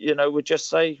 would just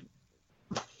say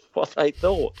what they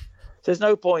thought. There's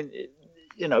no point,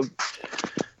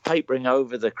 papering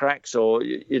over the cracks or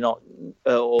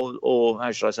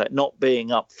how should I say it, not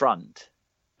being up front.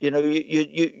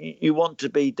 You want to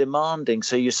be demanding.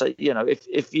 So you say,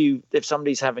 if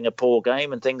somebody's having a poor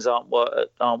game and things aren't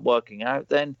working out,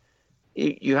 then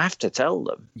you have to tell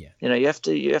them. Yeah. You have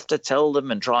to tell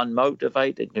them and try and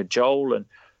motivate and cajole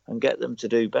and get them to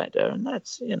do better. And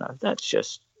that's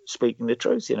just speaking the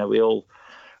truth.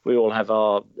 We all have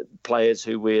our players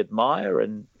who we admire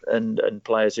and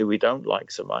players who we don't like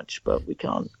so much, but we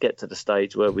can't get to the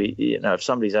stage where if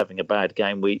somebody's having a bad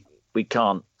game, we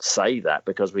can't say that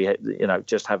because we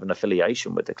just have an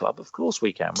affiliation with the club. Of course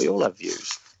we can. We all have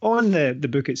views. On the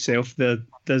book itself, the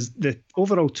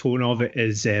overall tone of it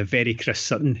is very Chris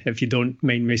Sutton, if you don't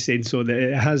mind me saying so. That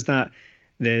it has that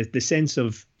the sense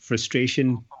of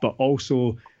frustration, but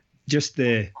also just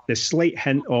the slight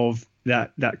hint of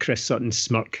that Chris Sutton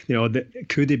smirk,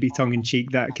 could it be tongue in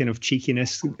cheek, that kind of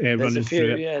cheekiness running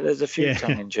through it. Yeah, there's a few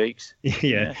tongue in cheeks.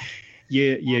 Yeah.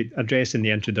 You address in the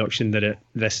introduction that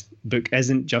this book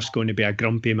isn't just going to be a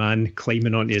grumpy man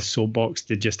climbing onto his soapbox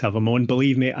to just have a moan.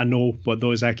 Believe me, I know what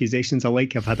those accusations are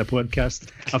like. I've had a football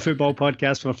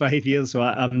podcast for 5 years, so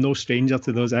I'm no stranger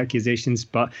to those accusations.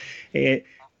 But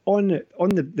on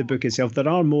the book itself, there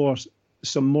are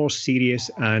some more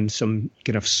serious and some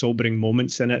kind of sobering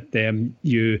moments in it.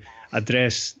 You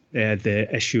address the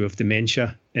issue of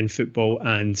dementia in football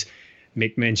and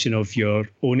make mention of your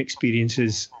own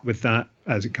experiences with that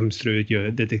as it comes through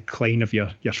the decline of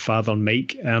your father,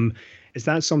 Mike. Is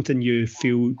that something you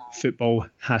feel football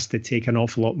has to take an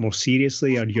awful lot more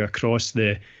seriously? Are you across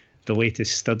the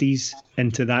latest studies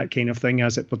into that kind of thing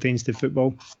as it pertains to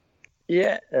football?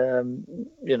 Yeah,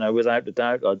 without a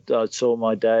doubt. I saw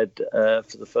my dad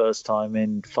for the first time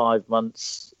in 5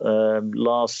 months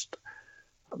last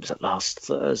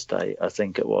Thursday, I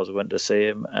think it was. I went to see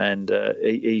him, and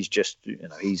he's just,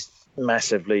 he's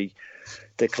massively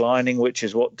declining, which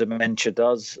is what dementia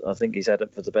does. I think he's had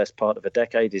it for the best part of a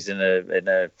decade. He's in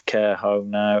a care home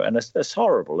now, and it's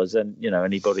horrible, as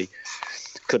anybody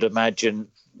could imagine.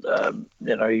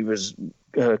 He was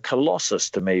a colossus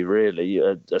to me, really,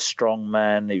 a strong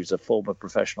man. He was a former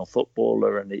professional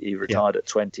footballer, and he retired at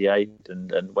 28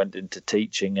 and went into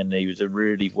teaching, and he was a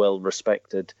really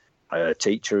well-respected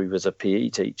teacher. He was a PE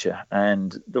teacher,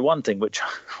 and the one thing which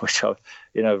I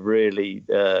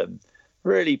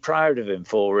really proud of him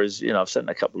for is, I've sent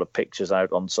a couple of pictures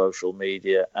out on social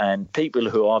media, and people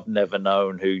who I've never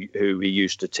known who he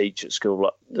used to teach at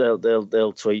school,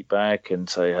 they'll tweet back and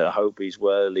say, I hope he's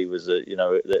well. He was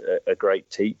a great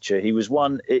teacher. He was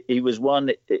one. A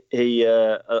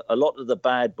lot of the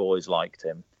bad boys liked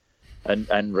him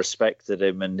and respected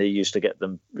him, and he used to get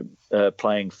them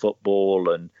playing football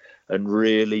and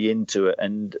really into it.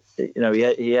 And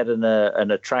he had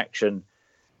an attraction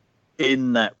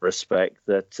in that respect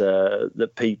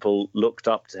that people looked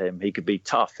up to him. He could be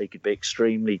tough. He could be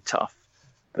extremely tough,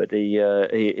 but he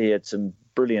had some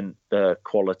brilliant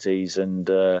qualities and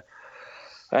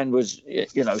was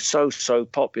so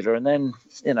popular. And then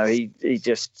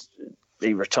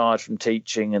he retired from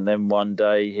teaching, and then one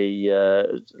day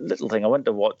little thing. I went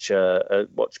to watch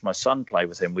my son play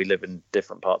with him. We live in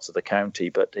different parts of the county,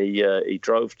 but he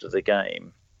drove to the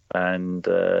game, and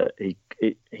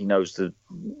he knows the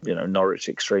Norwich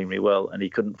extremely well, and he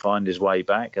couldn't find his way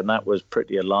back, and that was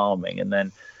pretty alarming. And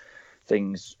then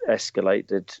things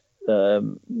escalated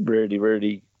really,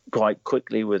 really quite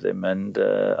quickly with him, and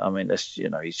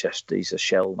he's a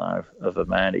shell now of a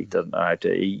man. He doesn't know how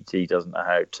to eat. He doesn't know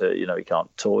how to he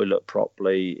can't toilet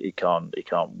properly. He can't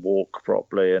walk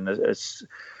properly, and it's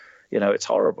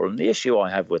horrible. And the issue I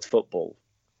have with football,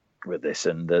 with this,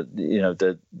 and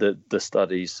the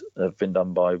studies have been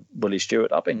done by Willie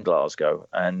Stewart up in Glasgow,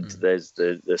 and there's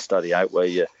the study out where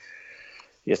you're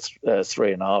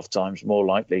 3.5 times more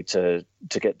likely to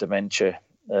get dementia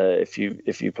if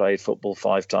you played football,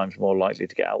 5 times more likely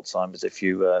to get Alzheimer's if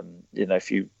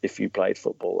you played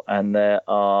football. And there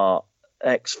are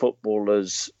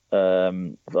ex-footballers,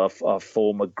 our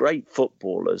former great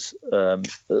footballers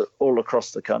all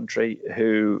across the country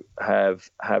who have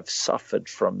suffered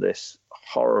from this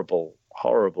horrible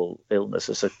illness.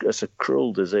 It's a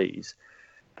cruel disease,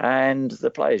 And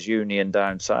the Players' Union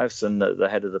down south and the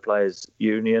head of the Players'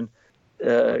 Union,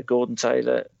 Gordon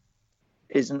Taylor,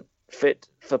 isn't fit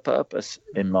for purpose,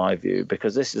 in my view,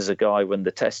 because this is a guy, when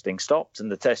the testing stopped,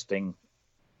 and the testing,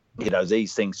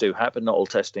 these things do happen, not all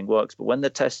testing works, but when the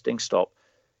testing stopped,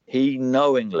 he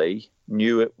knowingly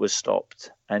knew it was stopped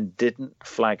and didn't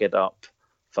flag it up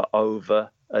for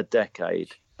over a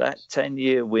decade. That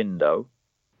 10-year window,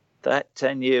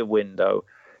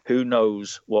 who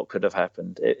knows what could have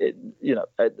happened?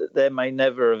 There may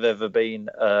never have ever been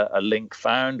a link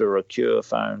found or a cure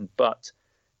found, but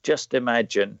just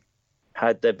imagine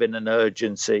had there been an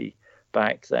urgency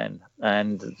back then.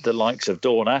 And the likes of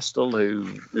Dawn Astle,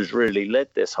 who has really led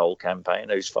this whole campaign,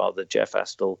 whose father, Jeff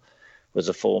Astle, was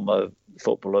a former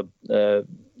footballer.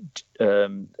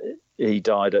 He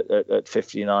died at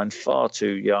 59, far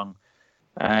too young.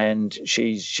 And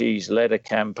she's led a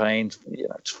campaign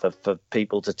for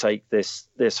people to take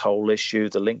this whole issue,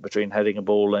 the link between heading a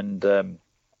ball and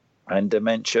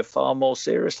dementia, far more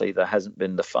seriously. There hasn't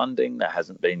been the funding, there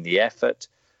hasn't been the effort,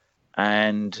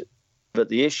 but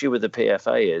the issue with the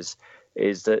PFA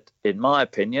is that, in my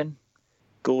opinion,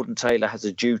 Gordon Taylor has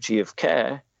a duty of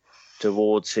care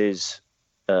towards his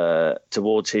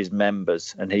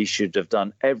members, and he should have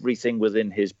done everything within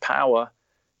his power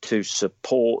to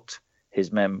support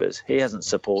his members. He hasn't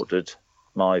supported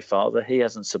my father. He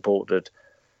hasn't supported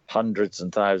hundreds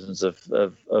and thousands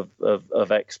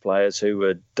of ex-players who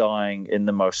were dying in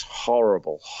the most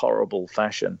horrible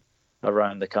fashion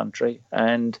around the country.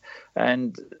 And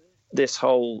this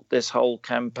whole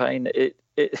campaign,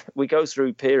 we go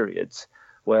through periods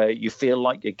where you feel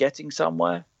like you're getting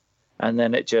somewhere, and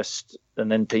then it's just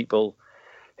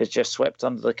swept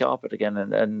under the carpet again,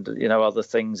 and other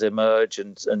things emerge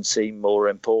and seem more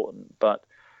important. But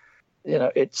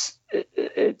it's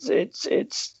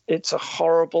a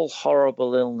horrible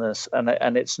illness,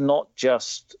 and it's not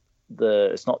just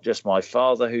my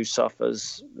father who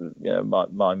suffers.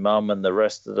 My mum and the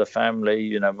rest of the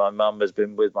family. My mum has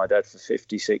been with my dad for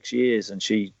 56 years, and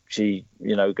she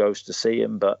goes to see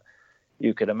him, but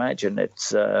you can imagine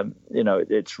it's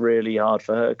really hard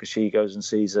for her, because she goes and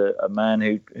sees a man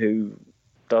who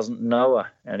doesn't know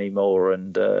her anymore,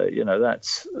 and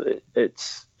that's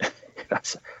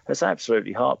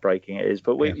absolutely heartbreaking. It is,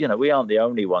 but we aren't the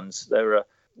only ones. There are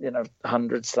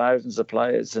hundreds, thousands of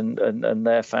players and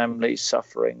their families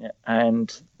suffering,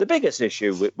 and the biggest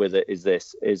issue with it is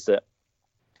that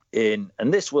and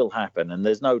this will happen, and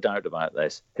there's no doubt about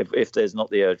this, if there's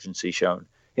not the urgency shown.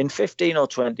 In 15 or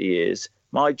 20 years,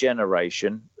 my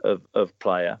generation of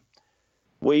player,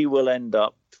 we will end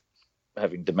up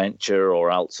having dementia or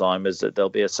Alzheimer's. That there'll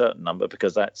be a certain number,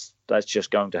 because that's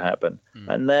just going to happen.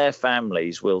 And their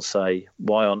families will say,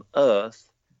 why on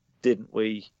earth didn't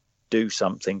we do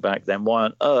something back then? Why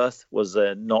on earth was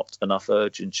there not enough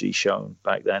urgency shown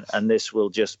back then? And this will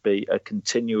just be a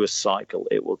continuous cycle.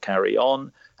 It will carry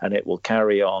on, and it will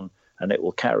carry on, and it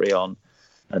will carry on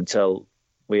until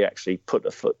we actually put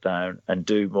a foot down and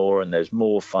do more, and there's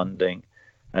more funding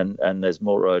and there's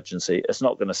more urgency. It's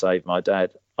not going to save my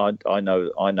dad. I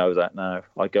know that now.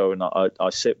 I go and I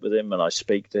sit with him and I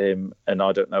speak to him, and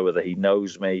I don't know whether he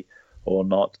knows me or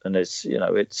not. And it's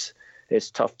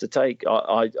tough to take.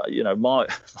 My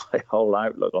whole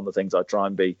outlook on the things, I try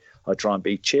and be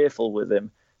cheerful with him,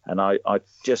 and I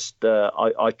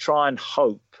try and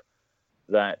hope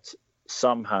that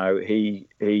somehow he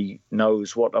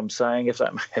knows what I'm saying, if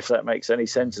that makes any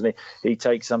sense, and he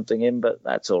takes something in. But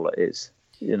that's all it is.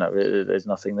 There's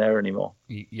nothing there anymore.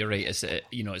 You're right. It's a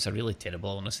really terrible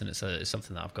illness, and it's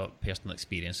something that I've got personal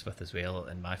experience with as well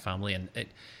in my family. And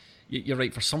you're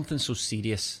right, for something so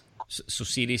serious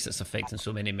that's affecting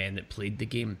so many men that played the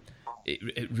game,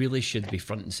 it really should be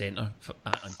front and centre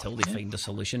until they find a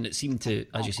solution. It seems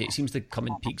to come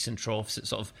in peaks and troughs. It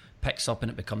sort of picks up and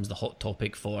it becomes the hot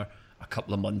topic for a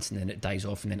couple of months, and then it dies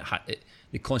off, and then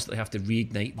they constantly have to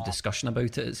reignite the discussion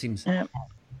about it seems. Yeah.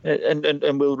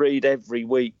 And we'll read every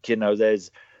week,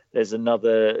 there's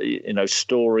another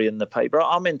story in the paper.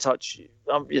 I'm in touch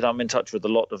with a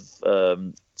lot of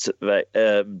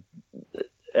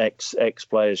ex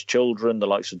players' children, the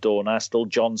likes of Dawn Astle,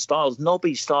 John Stiles.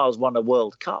 Nobby Stiles won a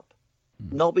World Cup.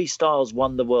 Nobby Stiles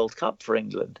won the World Cup for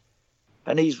England,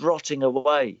 and he's rotting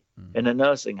away in a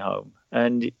nursing home,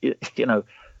 and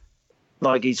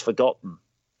like he's forgotten.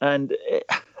 And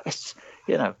it's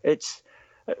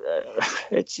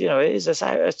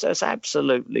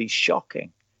absolutely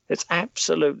shocking. It's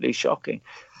absolutely shocking.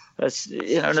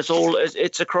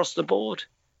 It's across the board.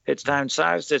 It's down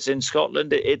south. It's in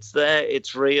Scotland. It's there.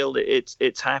 It's real.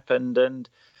 It's happened, and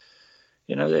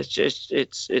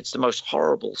it's the most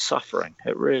horrible suffering.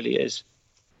 It really is.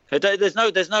 There's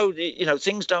no,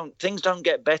 things don't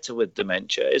get better with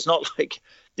dementia. It's not like,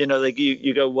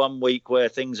 you go 1 week where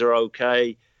things are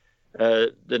okay,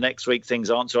 the next week things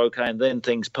aren't so okay, and then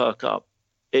things perk up.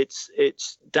 It's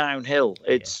downhill.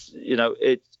 It's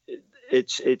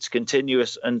it's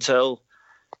continuous until,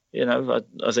 I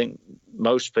think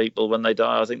most people when they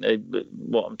die, I think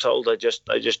what I'm told, they just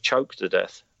choke to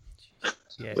death.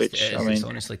 Yeah, it's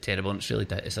honestly terrible, and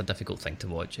it's a difficult thing to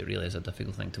watch. It really is a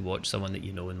difficult thing to watch someone that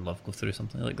you know and love go through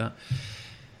something like that.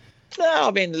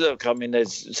 No,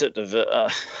 there's sort of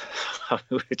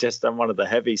we're just on one of the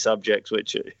heavy subjects,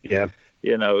 which is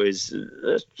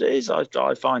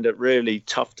I find it really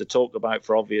tough to talk about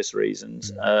for obvious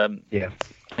reasons.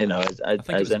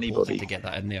 As anybody to get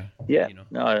that in there. Yeah,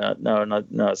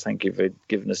 no. Thank you for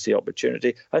giving us the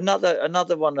opportunity.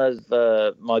 Another one of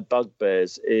my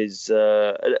bugbears is,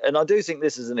 and I do think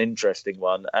this is an interesting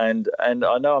one, and I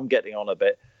know I'm getting on a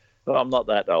bit, but I'm not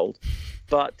that old.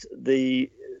 But the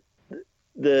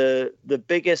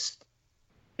biggest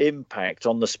impact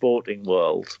on the sporting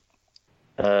world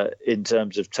in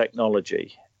terms of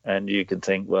technology, and you can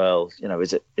think, well,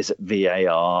 is it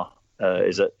VAR?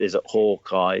 Is it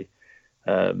Hawkeye?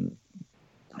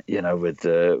 With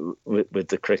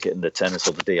the cricket and the tennis,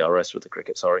 or the DRS with the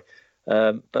cricket. Sorry,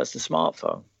 but it's the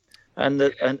smartphone, and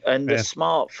the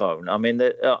smartphone.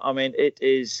 It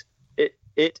is.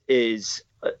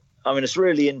 It's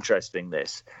really interesting,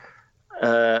 this,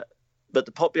 but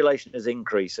the population is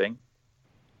increasing,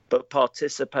 but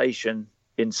participation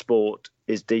in sport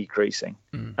is decreasing,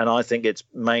 and I think it's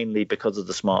mainly because of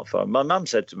the smartphone. My mum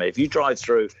said to me, if you drove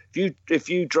through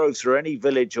any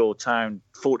village or town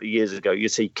 40 years ago, you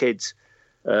see kids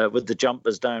with the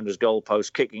jumpers down as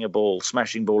goalposts, kicking a ball,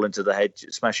 smashing balls into the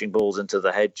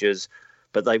hedges,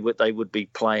 but they would be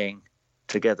playing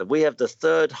together. We have the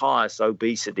third highest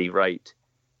obesity rate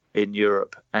in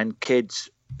Europe, and kids,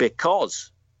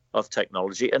 because of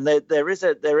technology, and there is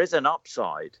an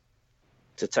upside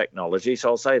to technology. So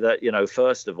I'll say that,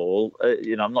 first of all,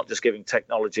 I'm not just giving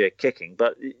technology a kicking,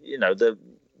 but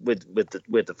with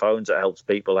the phones, it helps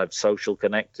people have social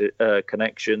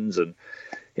connections and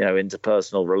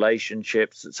interpersonal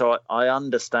relationships. So I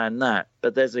understand that,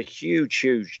 but there's a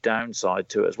huge downside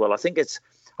to it as well. I think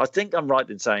I'm right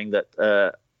in saying that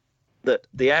that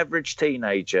the average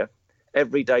teenager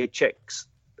every day checks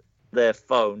their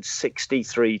phone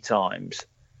 63 times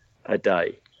a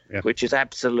day. Yeah. Which is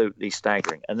absolutely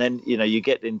staggering. And then, you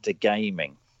get into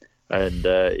gaming, and,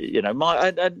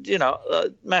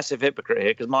 massive hypocrite here,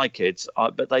 because my kids,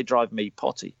 but they drive me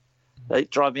potty. They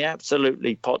drive me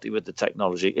absolutely potty with the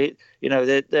technology.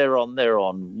 They're on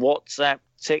WhatsApp,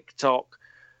 TikTok,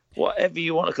 whatever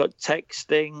you want to call it,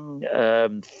 texting,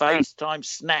 FaceTime,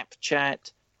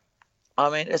 Snapchat.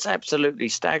 It's absolutely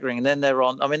staggering. And then they're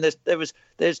on,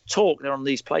 there's talk, they're on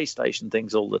these PlayStation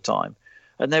things all the time.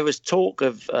 And there was talk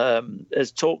of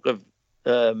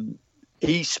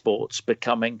esports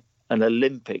becoming an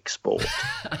Olympic sport.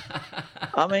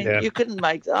 You couldn't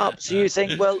make that up. So you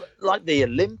think, well, like the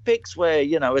Olympics, where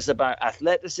it's about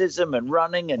athleticism and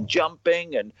running and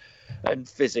jumping and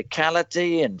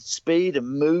physicality and speed and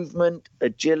movement,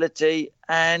 agility,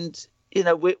 and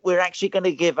we're actually going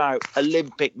to give out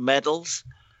Olympic medals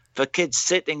for kids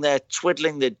sitting there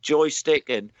twiddling the joystick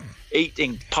and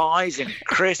eating pies and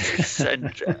crisps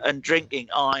and drinking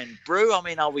iron brew.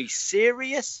 Are we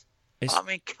serious?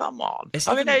 Come on.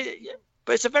 But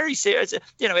it's a very serious. It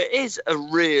is a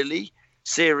really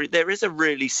serious. There is a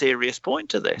really serious point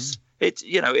to this. It's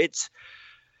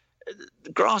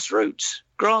grassroots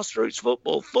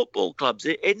football clubs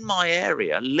in my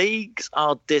area. Leagues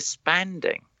are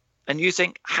disbanding, and you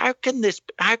think, how can this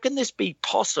be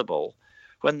possible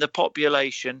when the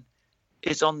population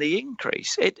is on the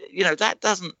increase?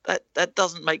 That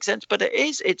doesn't make sense, but it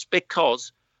is. It's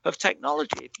because of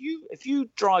technology. If you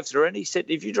drive through any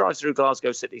city, if you drive through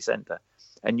Glasgow city centre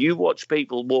and you watch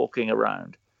people walking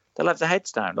around, they'll have their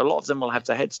heads down. A lot of them will have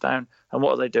their heads down, and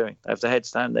what are they doing? They have their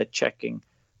heads down. They're checking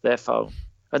their phone.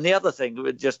 And the other thing,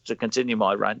 just to continue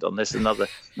my rant on this, another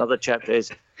chapter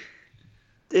is,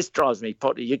 this drives me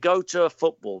potty. You go to a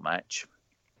football match,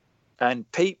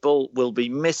 and people will be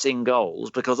missing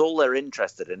goals because all they're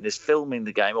interested in is filming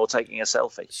the game or taking a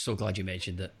selfie. So glad you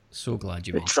mentioned it.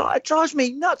 It drives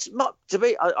me nuts.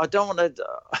 I don't want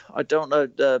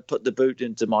to put the boot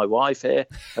into my wife here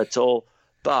at all,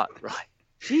 but right,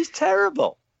 she's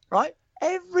terrible. Right,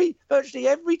 virtually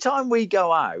every time we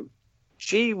go out,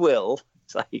 she will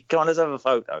say, "Come on, let's have a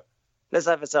photo.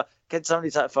 Can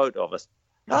somebody take a photo of us?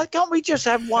 No, can't we just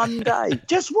have one day?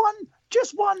 Just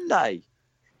one day."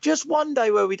 Just one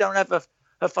day where we don't have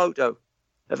a photo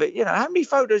of it. How many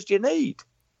photos do you need?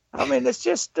 I mean, it's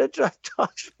just a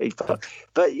drive people.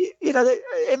 But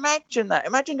imagine that.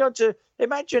 Imagine going to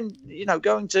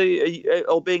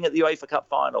or being at the UEFA Cup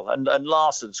final and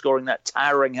Larsson scoring that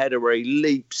towering header where he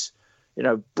leaps,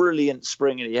 brilliant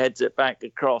spring and he heads it back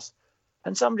across.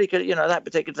 And somebody could, that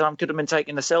particular time could have been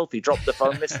taking a selfie, dropped the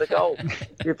phone, missed the goal.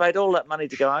 You paid all that money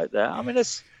to go out there. I mean,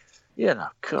 it's.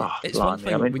 God. It's one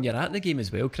thing when you're at the game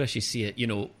as well, Chris. You see it.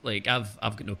 Like I've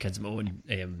got no kids of my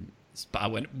own,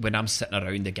 but when I'm sitting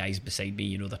around, the guys beside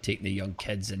me, they're taking the young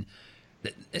kids, and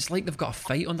it's like they've got a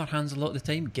fight on their hands a lot of the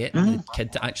time, getting the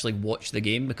kid to actually watch the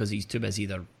game because he's too busy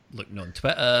either looking on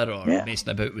Twitter or messing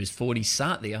about with his phone. He's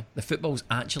sat there. The football's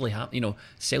actually happening.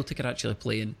 Celtic are actually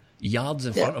playing yards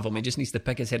in front of him. He just needs to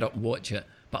pick his head up and watch it.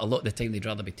 But a lot of the time, they'd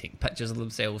rather be taking pictures of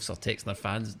themselves or texting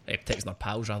their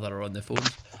pals rather, or on the phone.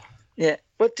 Yeah,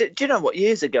 but do you know what?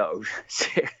 Years ago,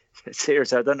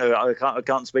 seriously, I don't know. I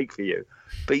can't speak for you,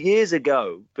 but years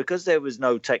ago, because there was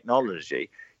no technology,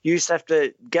 you used to have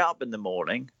to get up in the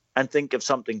morning and think of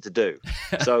something to do.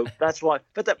 So that's why.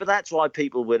 But that's why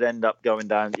people would end up going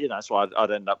down. That's why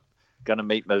I'd end up going to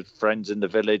meet my friends in the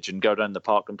village and go down the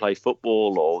park and play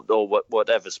football or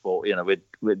whatever sport.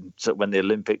 So when the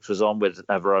Olympics was on, we'd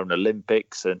have our own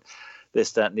Olympics and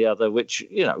this, that, and the other, which,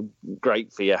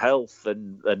 great for your health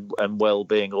and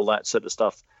well-being, all that sort of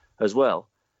stuff as well.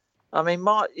 I mean,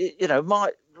 my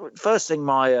first thing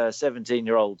my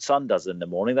 17-year-old son does in the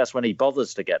morning, that's when he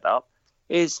bothers to get up,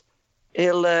 is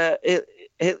he'll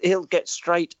get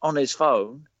straight on his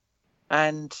phone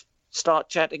and start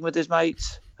chatting with his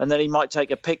mates. And then he might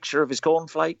take a picture of his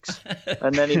cornflakes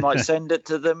and then he might send it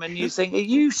to them. And you think, are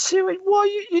you serious? What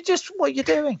are you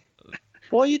doing?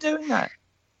 Why are you doing that?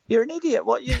 You're an idiot.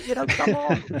 What come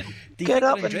on, get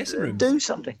up and do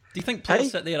something. Do you think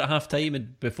players sit there at half time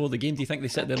and before the game? Do you think they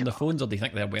sit there on their phones, or do you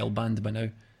think they're well banned by now?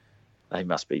 They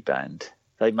must be banned.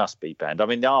 I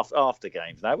mean, after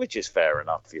games now, which is fair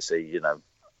enough. You see,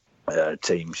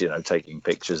 teams, taking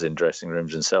pictures in dressing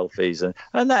rooms and selfies,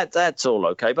 and that's all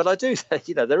okay. But I do think,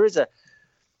 there is I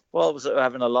was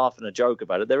having a laugh and a joke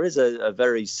about it. There is a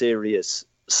very serious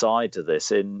side to this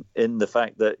in the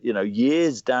fact that,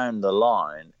 years down the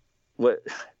line,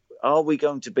 are we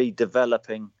going to be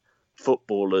developing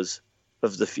footballers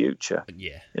of the future?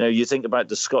 Yeah. You think about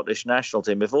the Scottish national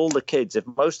team. If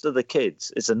most of the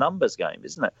kids, it's a numbers game,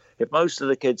 isn't it? If most of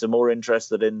the kids are more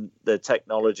interested in the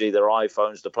technology, their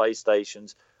iPhones, the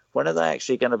PlayStations, when are they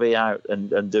actually going to be out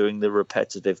and doing the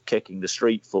repetitive kicking, the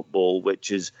street football,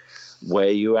 which is where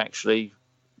you actually,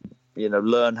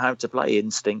 learn how to play?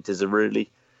 Instinct is a really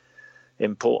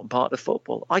important part of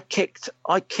football. I kicked,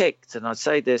 and I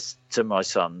say this to my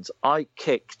sons, I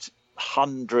kicked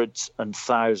hundreds and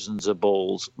thousands of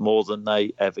balls more than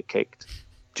they ever kicked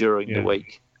during the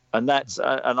week, and that's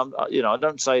and I'm I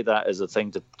don't say that as a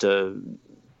thing to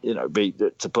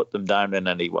put them down in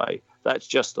any way. That's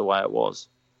just the way it was,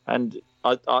 and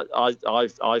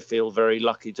I feel very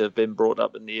lucky to have been brought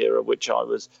up in the era which I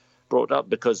was brought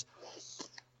up, because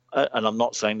and I'm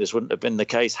not saying this wouldn't have been the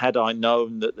case had I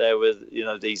known that there were,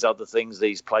 these other things,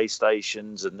 these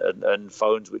PlayStations and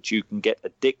phones which you can get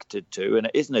addicted to, and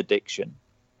it is an addiction,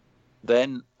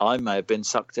 then I may have been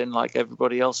sucked in like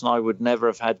everybody else, and I would never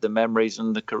have had the memories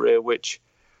and the career which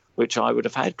I would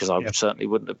have had, because I certainly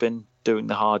wouldn't have been doing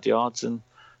the hard yards and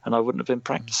I wouldn't have been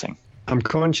practicing. I'm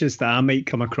conscious that I might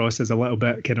come across as a little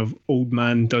bit kind of old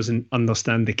man, doesn't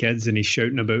understand the kids, and he's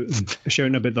shouting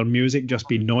about their music just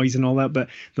being noise and all that. But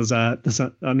there's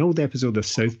an old episode of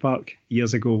South Park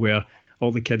years ago where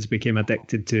all the kids became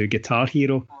addicted to Guitar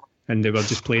Hero, and they were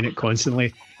just playing it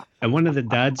constantly. And one of the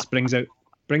dads brings out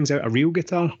a real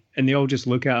guitar, and they all just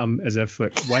look at him as if,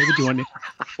 like, why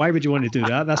would you want to do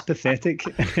that? That's pathetic.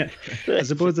 I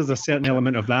suppose there's a certain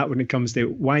element of that when it comes to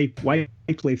why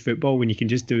play football when we can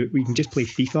just play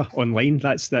FIFA online.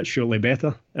 That's surely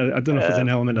better. I don't know if there's an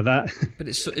element of that. But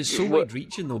it's so wide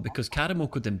reaching though, because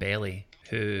Karamoko Dembele,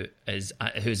 who's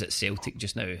at Celtic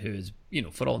just now, who is,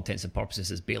 for all intents and purposes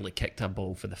has barely kicked a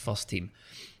ball for the first team,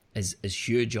 is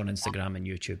huge on Instagram and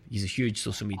YouTube. He's a huge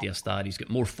social media star. He's got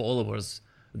more followers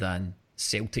than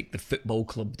Celtic, the football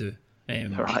club, do.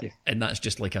 Right. And that's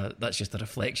just a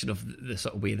reflection of the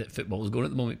sort of way that football is going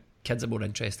at the moment. Kids are more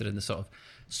interested in the sort of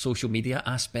social media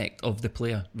aspect of the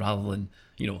player rather than,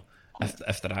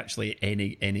 if they're actually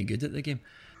any good at the game.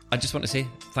 I just want to say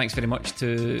thanks very much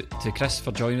to Chris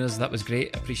for joining us. That was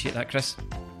great. Appreciate that, Chris.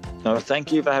 No,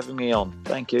 thank you for having me on.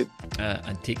 Thank you.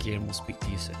 And take care, and we'll speak to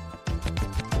you soon.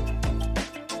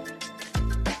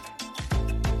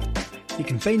 You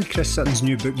can find Chris Sutton's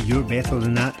new book, You're Better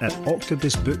Than That, at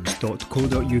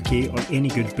octopusbooks.co.uk or any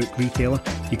good book retailer.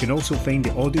 You can also find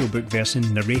the audiobook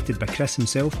version narrated by Chris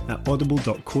himself at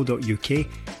audible.co.uk.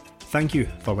 Thank you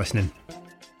for listening.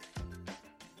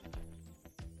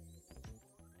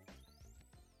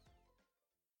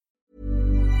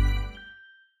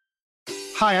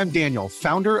 Hi, I'm Daniel,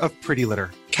 founder of Pretty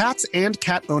Litter. Cats and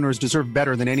cat owners deserve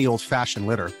better than any old-fashioned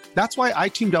litter. That's why I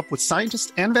teamed up with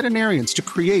scientists and veterinarians to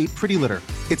create Pretty Litter.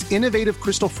 Its innovative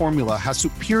crystal formula has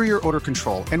superior odor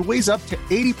control and weighs up to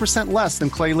 80% less than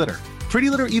clay litter. Pretty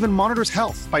Litter even monitors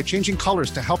health by changing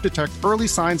colors to help detect early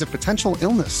signs of potential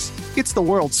illness. It's the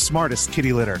world's smartest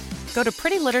kitty litter. Go to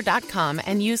prettylitter.com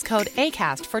and use code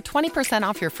ACAST for 20%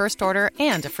 off your first order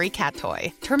and a free cat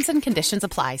toy. Terms and conditions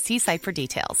apply. See site for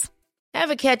details.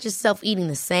 Ever catch yourself eating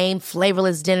the same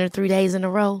flavorless dinner 3 days in a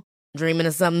row? Dreaming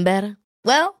of something better?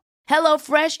 Well,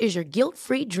 HelloFresh is your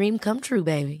guilt-free dream come true,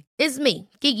 baby. It's me,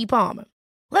 Keke Palmer.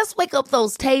 Let's wake up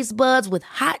those taste buds with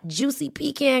hot, juicy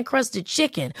pecan-crusted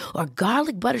chicken or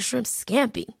garlic butter shrimp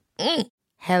scampi.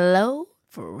 Hello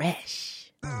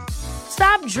Fresh.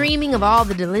 Stop dreaming of all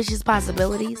the delicious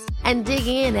possibilities and dig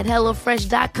in at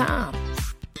HelloFresh.com.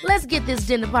 Let's get this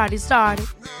dinner party started.